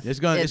 Yes. It's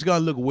gonna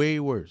look way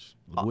worse.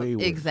 Way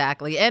worse.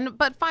 Exactly.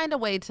 But find a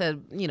way to,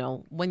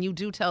 when you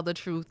do tell the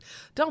truth,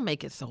 don't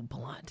make it so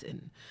blunt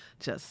and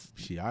just.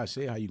 See, I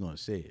say how you gonna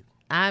say it.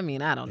 I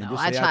mean, I don't know.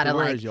 I try to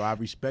like. Yo, I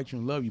respect you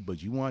and love you, but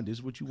this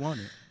is what you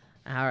wanted.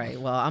 All right.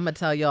 Well, I'm gonna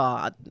tell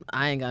y'all.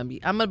 I'm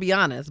gonna be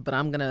honest, but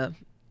I'm gonna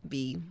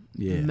be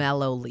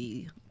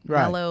mellowly.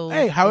 Right. Mellow.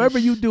 Hey, however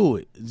you do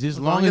it, just as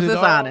long as it's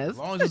honest. As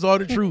long as it's all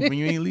the truth, and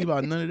you ain't leave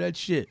out none of that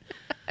shit.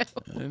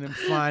 And then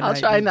I'll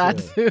try not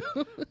to.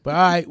 But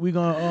all right, we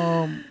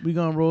gonna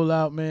roll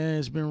out, man.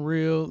 It's been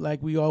real,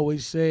 like we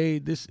always say.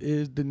 This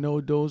is the No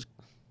Dose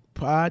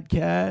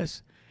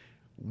podcast.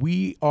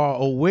 We are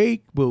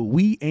awake, but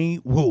we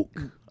ain't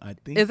woke. I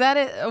think. Is that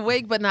it?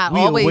 Awake, but not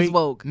always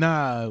woke.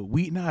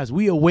 It's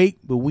we awake,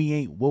 but we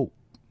ain't woke.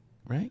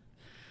 Right?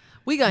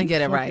 We gonna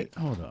get it right.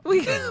 Hold up.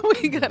 We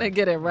gonna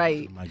get it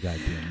right. My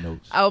goddamn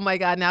notes. Oh my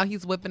God! Now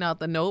he's whipping out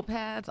the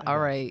notepads. All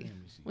right.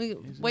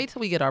 Wait till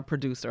we get our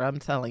producer. I'm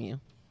telling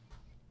you.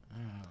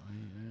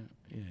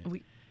 Yeah.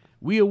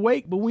 We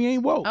awake, but we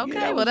ain't woke. Okay,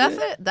 yeah, that's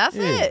it. That's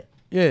it.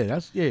 Yeah,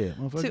 that's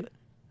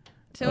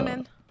Tune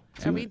in.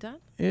 Are we done?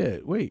 Yeah,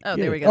 wait. Oh,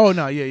 there we go. Oh,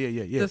 no,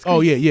 yeah.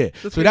 Oh, yeah.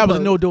 So that was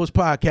the No Dose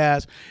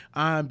podcast.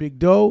 I'm Big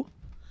Dho.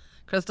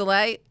 Crystal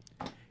Light.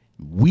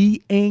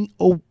 We ain't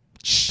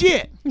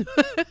shit.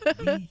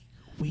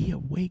 we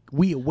awake,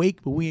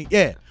 but we ain't.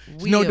 Yeah,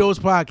 it's No Dose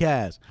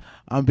podcast.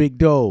 I'm Big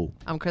Dho.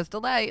 I'm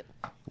Crystal Light.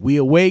 We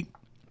awake,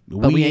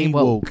 but we ain't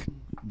woke.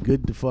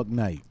 Good the fuck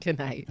night. Good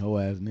night. Hoe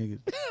ass niggas.